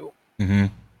get to. Mm-hmm.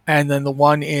 And then the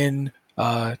one in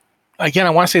again,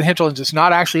 I want to say the Hinterlands. It's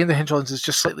not actually in the Hinterlands. It's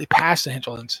just slightly past the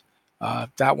Hinterlands.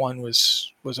 That one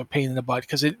was a pain in the butt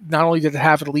because it not only did it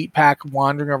have an elite pack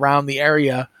wandering around the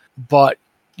area, but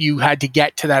you had to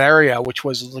get to that area, which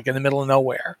was in the middle of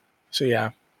nowhere. So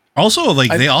yeah. Also,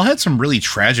 they all had some really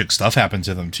tragic stuff happen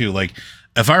to them too.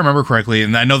 If I remember correctly,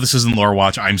 and I know this isn't Lore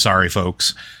Watch, I'm sorry,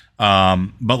 folks. But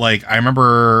I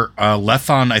remember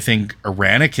Lethon. I think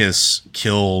Iranicus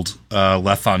killed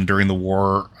Lethon during the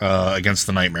war against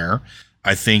the Nightmare.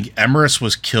 I think Emerus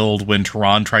was killed when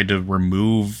Terran tried to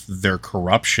remove their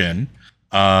corruption.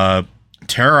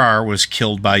 Terrar was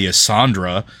killed by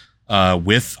Ysandra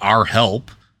with our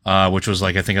help. Which was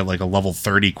I think at a level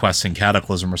 30 quest in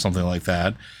Cataclysm or something like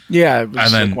that. Yeah, it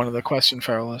was one of the quests in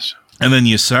Feralas. And then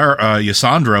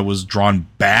Ysandra was drawn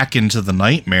back into the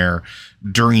Nightmare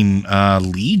during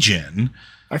Legion.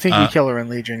 I think we kill her in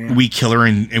Legion. Yeah. We kill her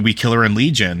in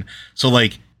Legion. So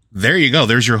there you go.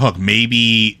 There's your hook.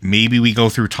 Maybe we go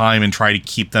through time and try to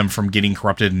keep them from getting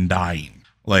corrupted and dying.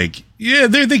 They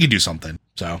could do something.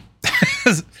 So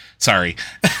Sorry.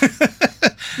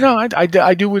 No,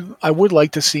 I would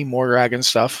like to see more dragon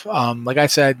stuff. Like I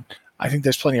said, I think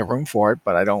there's plenty of room for it,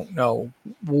 but I don't know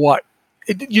what.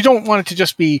 You don't want it to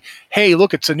just be, hey,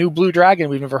 look, it's a new blue dragon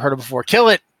we've never heard of before. Kill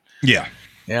it. Yeah.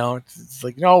 You know, it's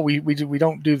like, no, we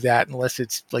don't do that unless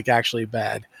it's like actually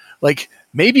bad. Like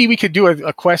maybe we could do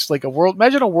a quest like a world.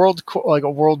 Imagine a world like a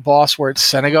world boss where it's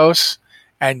Senegos,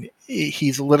 and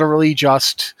he's literally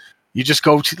just you just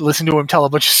go to listen to him tell a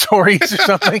bunch of stories or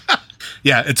something.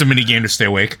 Yeah, it's a mini game to stay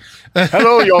awake.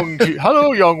 Hello,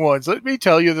 young ones. Let me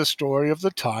tell you the story of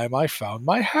the time I found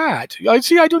my hat. I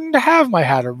see. I didn't have my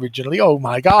hat originally. Oh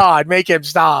my God! Make him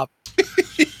stop.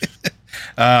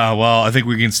 Well, I think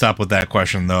we can stop with that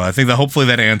question, though. I think that hopefully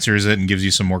that answers it and gives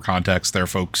you some more context there,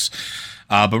 folks.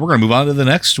 But we're going to move on to the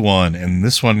next one. And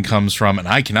this one comes from, and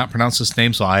I cannot pronounce this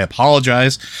name, so I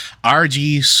apologize,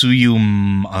 RG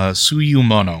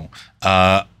Suyumono.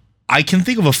 I can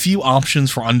think of a few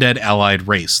options for undead allied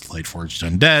race, Lightforged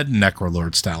Undead,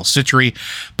 Necrolord style Citchery,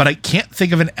 but I can't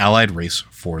think of an allied race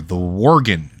for the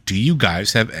Worgen. Do you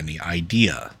guys have any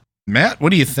idea? Matt,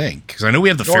 what do you think? Because I know we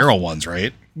have the feral ones,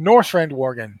 right? Northrend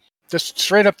Worgen. Just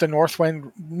straight up the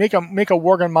Northrend. Make a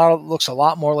Worgen model that looks a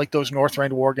lot more like those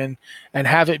Northrend Worgen and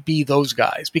have it be those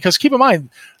guys. Because keep in mind,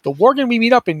 the Worgen we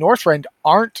meet up in Northrend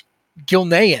aren't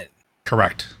Gilnean.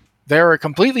 Correct. They're a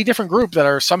completely different group that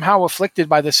are somehow afflicted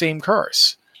by the same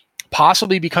curse.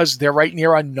 Possibly because they're right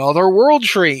near another world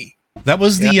tree. That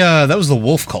was the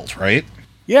wolf cult, right?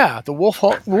 Yeah, the wolf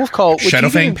cult.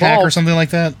 Shadowfang Pack or something like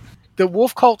that? The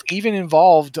wolf cult even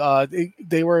involved,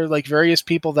 they were like various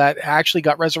people that actually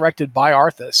got resurrected by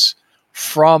Arthas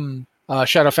from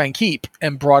Shadowfang Keep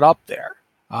and brought up there,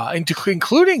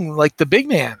 including like the big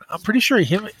man. I'm pretty sure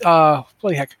him,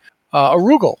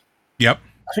 Arugel. Yep.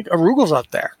 I think Arugel's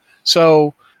up there.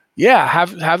 So yeah,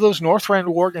 have those Northrend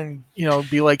Worgen,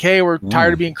 be like, hey, we're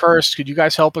tired of being cursed. Could you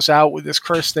guys help us out with this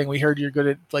curse thing? We heard you're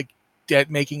good at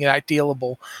making it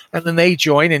dealable. And then they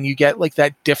join and you get like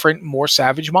that different, more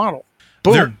savage model.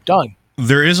 Boom, done.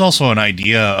 There is also an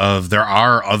idea of there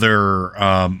are other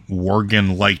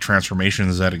Worgen-like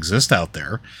transformations that exist out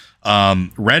there.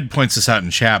 Red points this out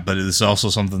in chat, but it's also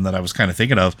something that I was kind of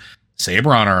thinking of.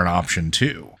 Sabron are an option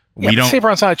too.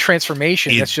 Sabron's not a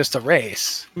transformation. It's just a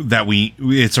race.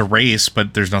 It's a race,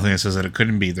 but there's nothing that says that it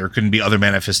couldn't be. There couldn't be other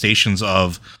manifestations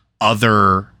of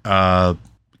other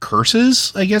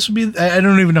curses, I guess would be. I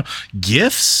don't even know.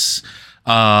 Gifts.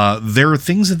 There are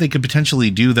things that they could potentially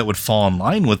do that would fall in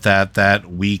line with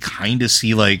that we kind of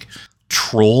see like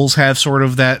trolls have sort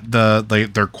of that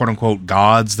they're quote unquote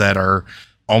gods that are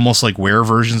almost like were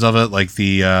versions of it, like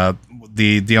the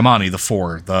Amani, the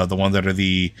four, the one that are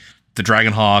the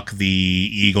Dragonhawk, the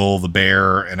eagle, the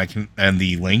bear, and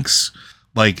the lynx.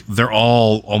 Like they're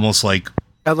all almost like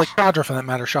Chandra for that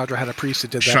matter. Chandra had a priest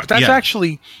that did that. But that's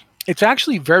it's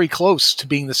actually very close to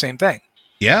being the same thing.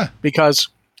 Yeah. Because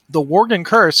the Worgen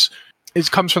curse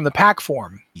comes from the pack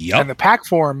form. Yep. And the pack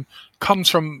form comes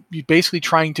from you basically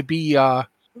trying to be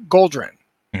Goldrin.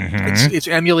 Mm-hmm. It's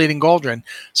emulating Goldrin.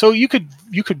 So you could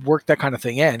work that kind of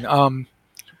thing in.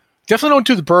 Definitely don't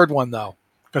do the bird one though,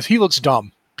 because he looks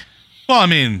dumb. Well, I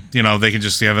mean, they can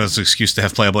just have this excuse to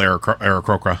have playable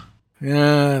Aarakocra.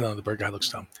 Yeah, no, the bird guy looks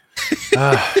dumb.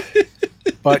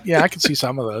 But yeah, I can see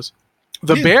some of those.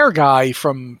 The bear guy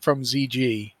from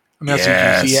ZG. I mean,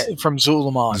 ZG, from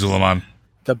Zulaman.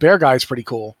 The bear guy is pretty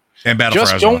cool. And Battle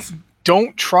for Azeroth.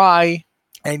 Don't try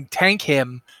and tank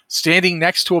him standing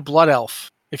next to a blood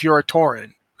elf if you're a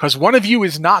Tauren, because one of you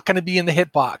is not going to be in the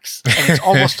hitbox, and it's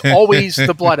almost always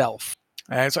the blood elf.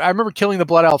 And so I remember killing the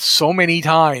blood elf so many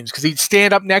times because he'd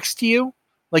stand up next to you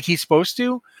like he's supposed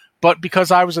to, but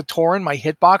because I was a Tauren, my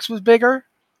hitbox was bigger.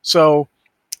 So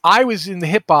I was in the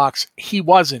hitbox, he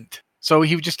wasn't. So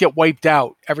he would just get wiped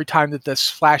out every time that this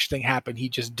flash thing happened.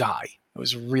 He'd just die. It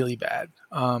was really bad.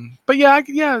 But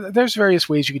yeah, there's various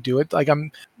ways you could do it. Like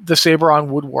the Sabron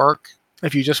would work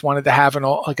if you just wanted to have an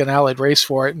allied race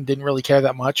for it and didn't really care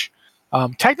that much.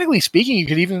 Technically speaking, you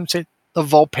could even say the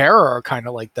Vulpera are kind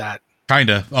of like that.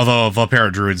 Kinda, although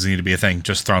Vulpera druids need to be a thing.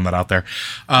 Just throwing that out there.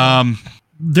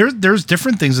 There's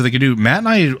different things that they could do. Matt and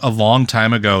I a long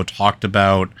time ago talked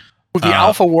about the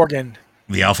Alpha Worgen.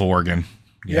 The Alpha Worgen.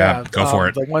 Yeah, go for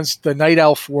it. The Night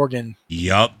Elf Worgen.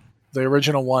 Yup. The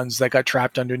original ones that got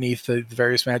trapped underneath the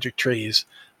various magic trees,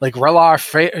 like Relar,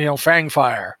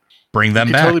 Fangfire. Bring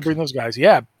them back. Totally bring those guys.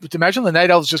 Yeah, but imagine the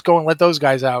Night Elves just go and let those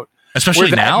guys out,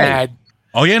 especially now. Mad.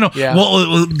 Oh yeah, no. Yeah.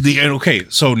 Well, okay.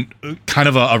 So kind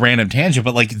of a random tangent,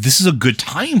 but like this is a good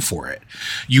time for it.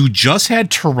 You just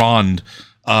had Tyrande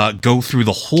go through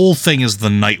the whole thing as the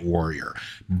Night Warrior,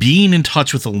 being in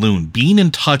touch with Elune, being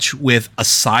in touch with a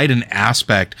side and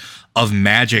aspect of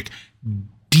magic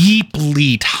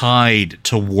deeply tied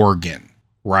to Worgen,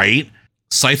 right?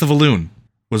 Scythe of Elune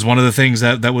was one of the things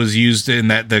that was used in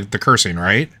the cursing,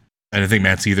 right? And I think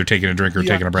Matt's either taking a drink or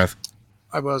taking a breath.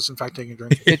 I was, in fact, taking a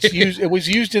drink. It was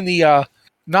used in the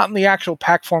not in the actual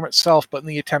pack form itself, but in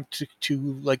the attempt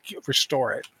to like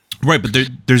restore it. Right, but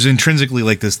there's intrinsically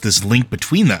like this link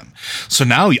between them. So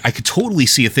now I could totally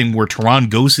see a thing where Tehran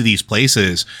goes to these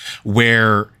places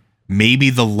where maybe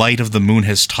the light of the moon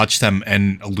has touched them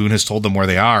and Elune has told them where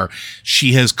they are.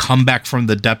 She has come back from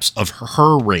the depths of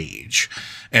her rage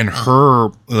and her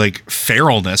like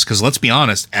feralness. Because let's be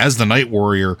honest, as the Night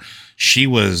Warrior, she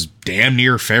was damn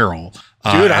near feral.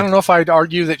 Dude, I don't know if I'd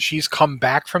argue that she's come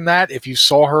back from that. If you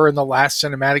saw her in the last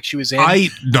cinematic she was in,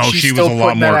 she was a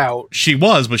lot more. She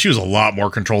was, but she was a lot more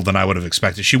controlled than I would have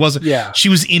expected. She wasn't. Yeah. She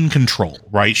was in control,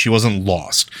 right? She wasn't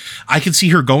lost. I could see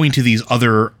her going to these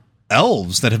other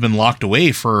elves that have been locked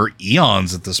away for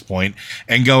eons at this point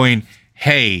and going,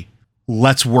 "Hey,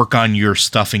 let's work on your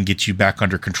stuff and get you back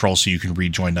under control so you can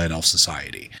rejoin Night Elf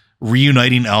Society."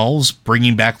 Reuniting elves,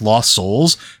 bringing back lost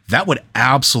souls, that would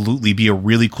absolutely be a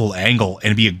really cool angle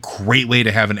and be a great way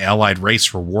to have an allied race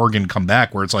for Worgen come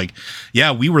back, where it's like,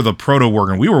 yeah, we were the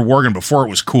proto-Worgen. We were Worgen before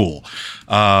it was cool.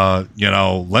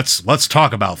 Let's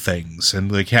talk about things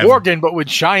and like have Worgen, but with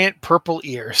giant purple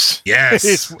ears.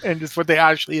 Yes. And it's what they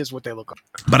actually is what they look like.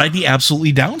 But I'd be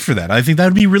absolutely down for that. I think that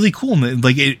would be really cool. And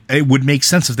like it would make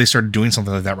sense if they started doing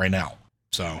something like that right now.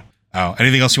 So,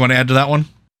 anything else you want to add to that one?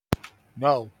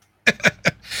 No.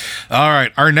 All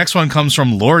right, our next one comes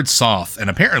from Lord Soth, and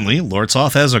apparently Lord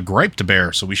Soth has a gripe to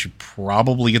bear, so we should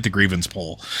probably get the grievance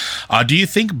poll. Do you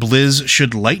think Blizz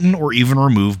should lighten or even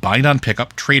remove bind on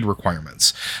pickup trade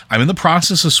requirements? I'm in the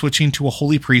process of switching to a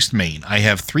Holy Priest main. I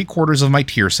have 3/4 of my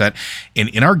tier set, and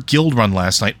in our guild run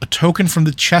last night, a token from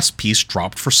the chess piece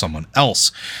dropped for someone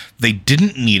else. They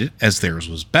didn't need it as theirs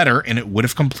was better, and it would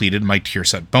have completed my tier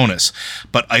set bonus,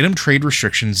 but item trade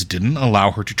restrictions didn't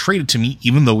allow her to trade it to me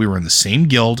even though we were in the same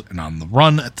guild and on the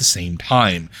run at the same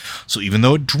time. So even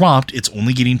though it dropped, it's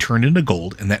only getting turned into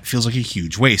gold, and that feels like a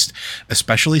huge waste,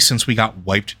 especially since we got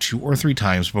wiped 2 or 3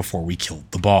 times before we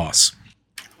killed the boss.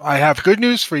 I have good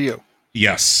news for you.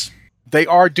 Yes. They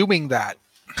are doing that.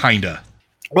 Kinda.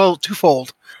 Well,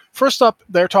 twofold. First up,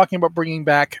 they're talking about bringing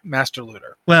back Master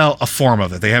Looter. Well, a form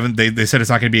of it. They said it's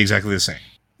not going to be exactly the same.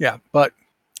 Yeah, but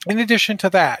in addition to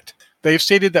that, they've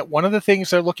stated that one of the things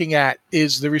they're looking at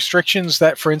is the restrictions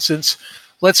that, for instance,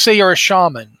 let's say you're a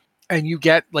shaman and you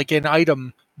get like an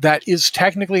item that is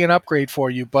technically an upgrade for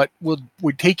you, but would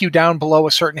take you down below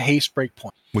a certain haste break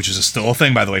point. Which is still a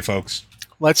thing, by the way, folks.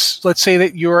 Let's say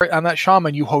that you're on that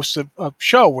shaman, you host a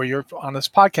show where you're on this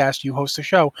podcast, you host a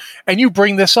show, and you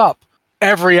bring this up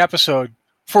every episode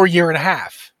for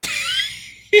 1.5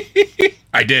 years.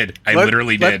 I did. I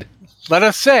literally did. Let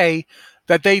us say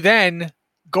that they then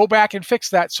go back and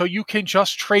fix that so you can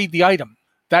just trade the item.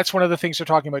 That's one of the things they're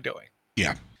talking about doing.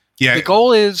 Yeah. Yeah. The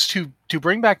goal is to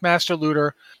bring back Master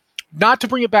Looter, not to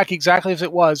bring it back exactly as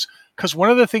it was, because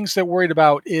one of the things they're worried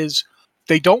about is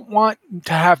they don't want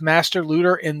to have Master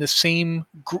Looter in the same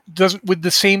with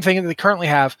the same thing that they currently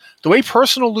have. The way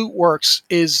personal loot works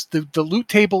is the loot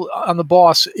table on the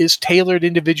boss is tailored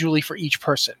individually for each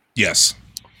person. Yes.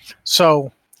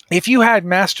 So if you had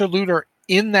Master Looter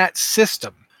in that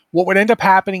system, what would end up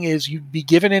happening is you'd be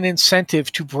given an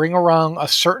incentive to bring around a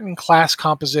certain class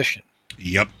composition.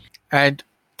 Yep. And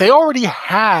they already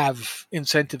have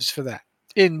incentives for that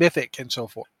in Mythic and so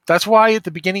forth. That's why at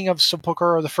the beginning of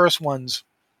Sepulchre, or the first ones,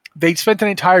 they spent an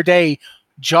entire day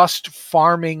just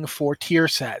farming for tier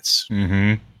sets.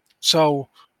 Mm-hmm. So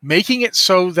making it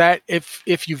so that if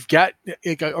you've got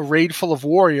a raid full of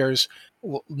warriors,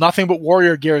 nothing but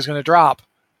warrior gear is going to drop,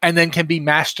 and then can be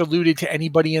master looted to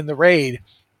anybody in the raid.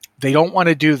 They don't want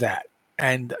to do that.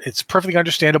 And it's perfectly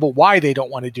understandable why they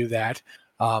don't want to do that.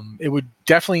 It would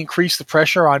definitely increase the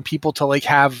pressure on people to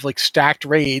have stacked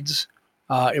raids.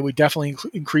 It would definitely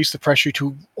increase the pressure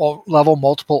to level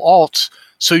multiple alts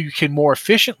so you can more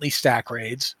efficiently stack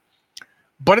raids.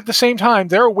 But at the same time,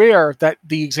 they're aware that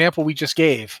the example we just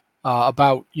gave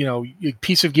about, a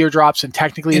piece of gear drops and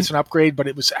technically it's an upgrade, but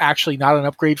it was actually not an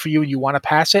upgrade for you and you want to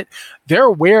pass it. They're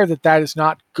aware that that is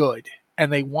not good,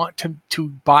 and they want to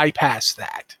bypass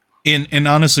that. And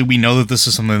honestly, we know that this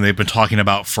is something they've been talking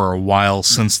about for a while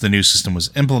since the new system was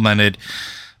implemented.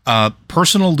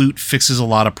 Personal loot fixes a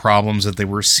lot of problems that they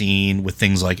were seeing with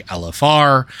things like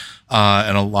LFR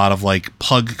and a lot of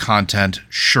pug content.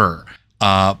 Sure.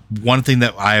 One thing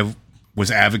that I was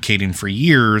advocating for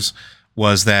years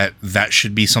was that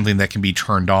should be something that can be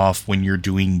turned off when you're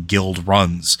doing guild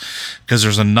runs, because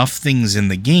there's enough things in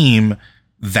the game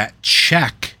that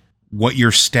check what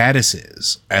your status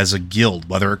is as a guild,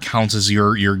 whether it counts as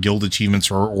your guild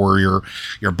achievements or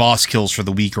your boss kills for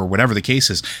the week or whatever the case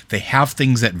is. They have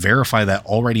things that verify that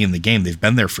already in the game. They've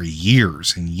been there for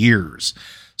years and years.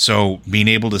 So being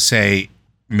able to say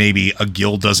maybe a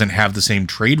guild doesn't have the same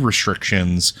trade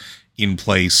restrictions in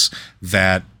place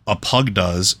that a pug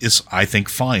does is, I think,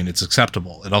 fine. It's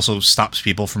acceptable. It also stops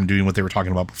people from doing what they were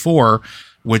talking about before,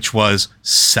 which was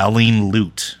selling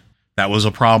loot. That was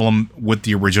a problem with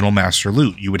the original Master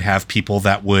Loot. You would have people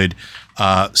that would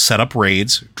set up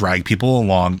raids, drag people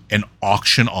along, and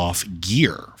auction off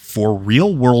gear for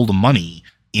real world money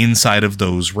inside of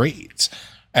those raids.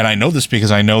 And I know this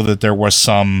because I know that there was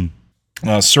some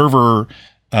server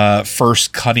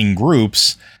first cutting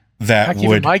groups that Heck,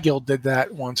 even my guild did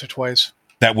that once or twice.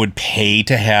 That would pay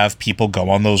to have people go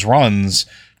on those runs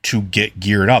to get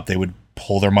geared up. They would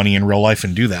pull their money in real life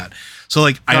and do that. So,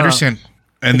 like, I understand.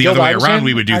 And the other way around,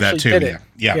 we would do that too.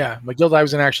 Yeah. My guild I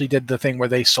was in actually did the thing where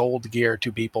they sold gear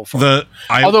to people.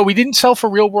 Although we didn't sell for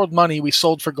real world money, we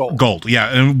sold for gold. Gold, yeah.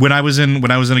 And when I was in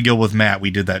a guild with Matt, we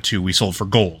did that too. We sold for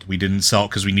gold. We didn't sell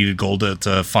because we needed gold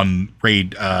to fund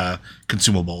raid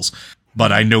consumables.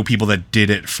 But I know people that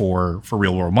did it for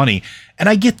real world money, and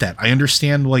I get that. I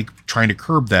understand like trying to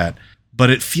curb that, but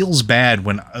it feels bad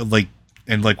when like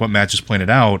what Matt just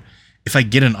pointed out, if I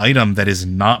get an item that is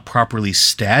not properly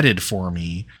statted for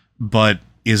me, but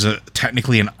is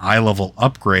technically an eye level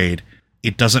upgrade,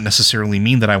 it doesn't necessarily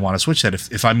mean that I want to switch that.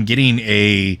 If I'm getting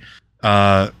a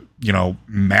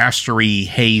mastery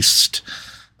haste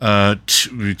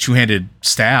two-handed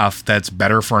staff that's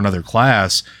better for another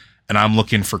class, and I'm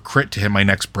looking for crit to hit my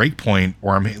next breakpoint,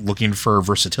 or I'm looking for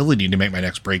versatility to make my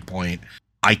next breakpoint,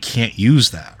 I can't use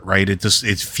that, right? It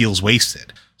feels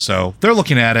wasted. So they're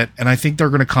looking at it, and I think they're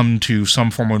going to come to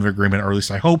some form of agreement, or at least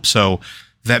I hope so,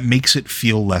 that makes it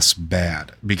feel less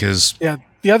bad. Because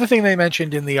the other thing they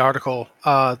mentioned in the article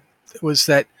was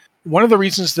that one of the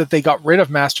reasons that they got rid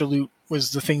of Master Loot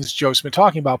was the things Joe's been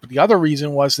talking about, but the other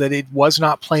reason was that it was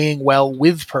not playing well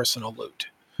with personal loot.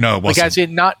 No, it wasn't. Like, as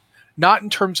in not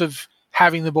in terms of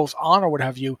having them both on or what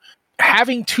have you.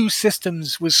 Having two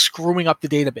systems was screwing up the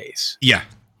database. Yeah,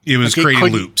 it was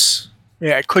creating loops.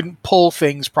 Yeah, it couldn't pull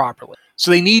things properly. So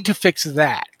they need to fix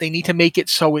that. They need to make it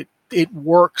so it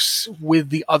works with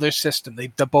the other system.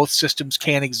 The both systems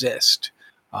can exist.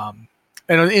 And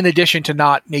in addition to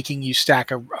not making you stack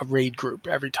a raid group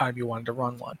every time you wanted to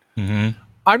run one. Mm-hmm.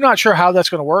 I'm not sure how that's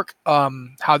going to work,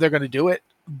 how they're going to do it.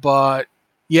 But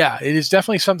yeah, it is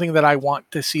definitely something that I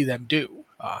want to see them do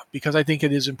because I think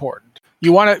it is important.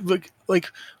 You want to,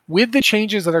 like with the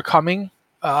changes that are coming,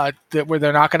 where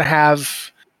they're not going to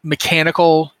have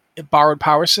mechanical borrowed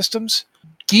power systems.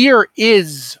 Gear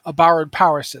is a borrowed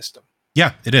power system.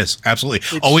 Yeah, it is.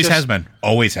 Absolutely. Always has been.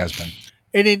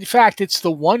 And in fact, it's the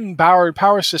one borrowed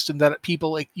power system that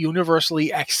people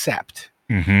universally accept.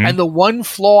 Mm-hmm. And the one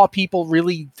flaw people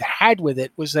really had with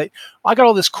it was that I got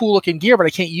all this cool looking gear, but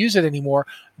I can't use it anymore.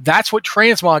 That's what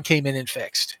Transmog came in and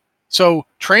fixed. So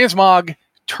Transmog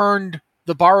turned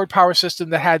the borrowed power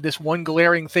system that had this one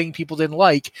glaring thing people didn't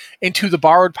like into the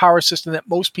borrowed power system that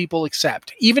most people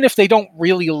accept. Even if they don't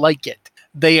really like it,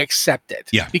 they accept it.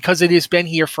 Yeah. Because it has been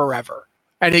here forever.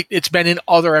 And it's been in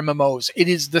other MMOs. It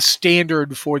is the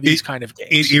standard for these kind of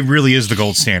games. It really is the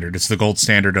gold standard. It's the gold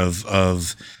standard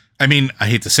of I mean, I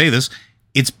hate to say this,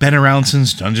 it's been around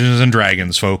since Dungeons and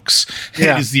Dragons, folks.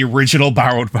 Yeah. It is the original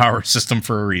borrowed power system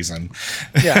for a reason.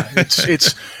 Yeah,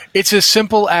 it's as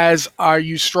simple as, are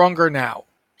you stronger now?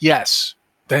 Yes.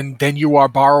 Then you are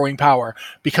borrowing power,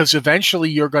 because eventually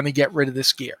you're going to get rid of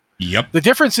this gear. Yep. The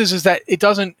difference is that it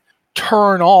doesn't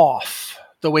turn off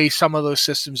the way some of those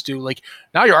systems do. Like,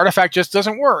 now your artifact just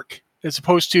doesn't work, as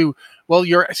opposed to, well,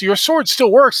 your sword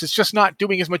still works. It's just not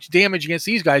doing as much damage against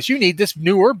these guys. You need this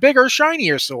newer, bigger,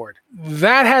 shinier sword.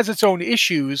 That has its own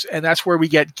issues, and that's where we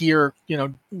get gear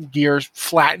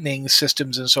flattening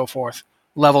systems and so forth.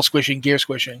 Level squishing, gear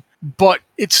squishing. But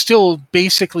it's still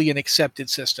basically an accepted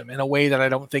system in a way that I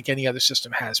don't think any other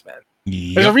system has been.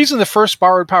 Yep. There's a reason the first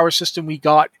borrowed power system we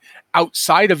got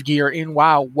outside of gear in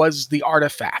WoW was the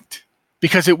artifact,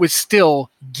 because it was still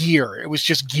gear. It was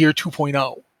just gear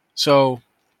 2.0. So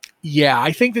yeah,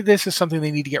 I think that this is something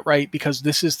they need to get right, because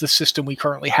this is the system we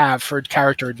currently have for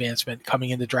character advancement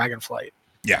coming into Dragonflight.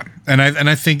 Yeah, and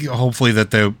I think hopefully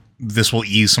that this will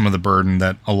ease some of the burden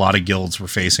that a lot of guilds were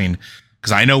facing,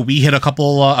 because I know we hit a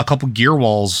couple gear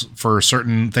walls for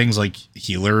certain things, like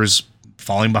healers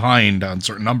falling behind on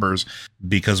certain numbers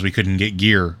because we couldn't get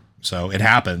gear. So it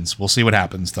happens. We'll see what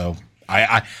happens, though.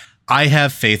 I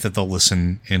have faith that they'll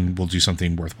listen and we'll do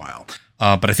something worthwhile.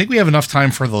 But I think we have enough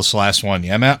time for this last one.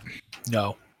 Yeah, Matt?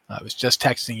 No. I was just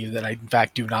texting you that I, in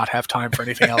fact, do not have time for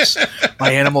anything else.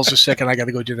 My animals are sick and I got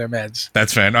to go do their meds.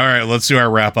 That's fine. All right, let's do our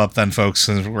wrap up then, folks,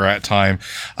 since we're at time.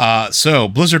 So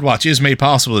Blizzard Watch is made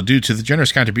possible due to the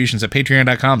generous contributions at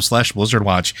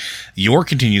patreon.com/BlizzardWatch. Your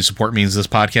continued support means this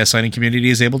podcast signing community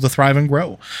is able to thrive and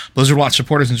grow. Blizzard Watch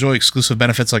supporters enjoy exclusive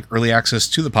benefits like early access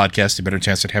to the podcast, a better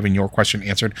chance at having your question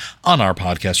answered on our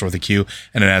podcast or the queue,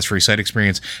 and an ads-free site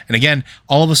experience. And again,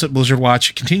 all of us at Blizzard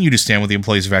Watch continue to stand with the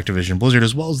employees of Activision Blizzard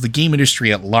as well as the game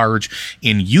industry at large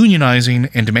in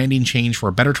unionizing and demanding change for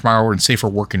a better tomorrow and safer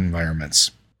working environments.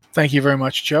 Thank you very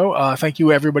much, Joe. Thank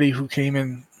you, everybody who came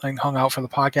in and hung out for the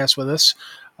podcast with us.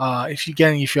 If you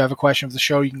have a question of the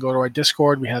show, you can go to our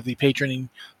Discord. We have the Patreon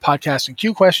podcast and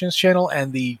Q questions channel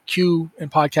and the Q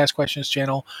and podcast questions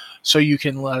channel. So you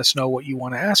can let us know what you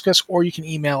want to ask us, or you can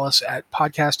email us at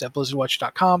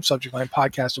podcast@blizzardwatch.com, subject line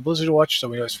podcast at BlizzardWatch. So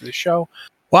we know it's for the show.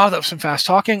 Wow, that was some fast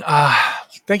talking.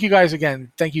 Thank you guys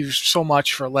again. Thank you so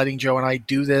much for letting Joe and I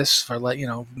do this.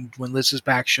 When Liz is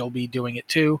back, she'll be doing it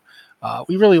too.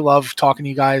 We really love talking to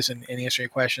you guys and answering your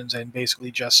questions and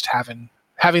basically just having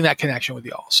that connection with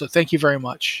y'all. So thank you very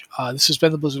much. This has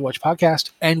been the Blizzard Watch podcast,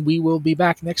 and we will be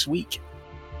back next week.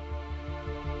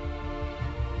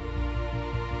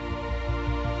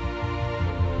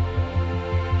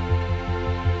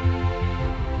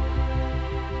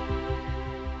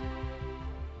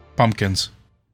 Pumpkins.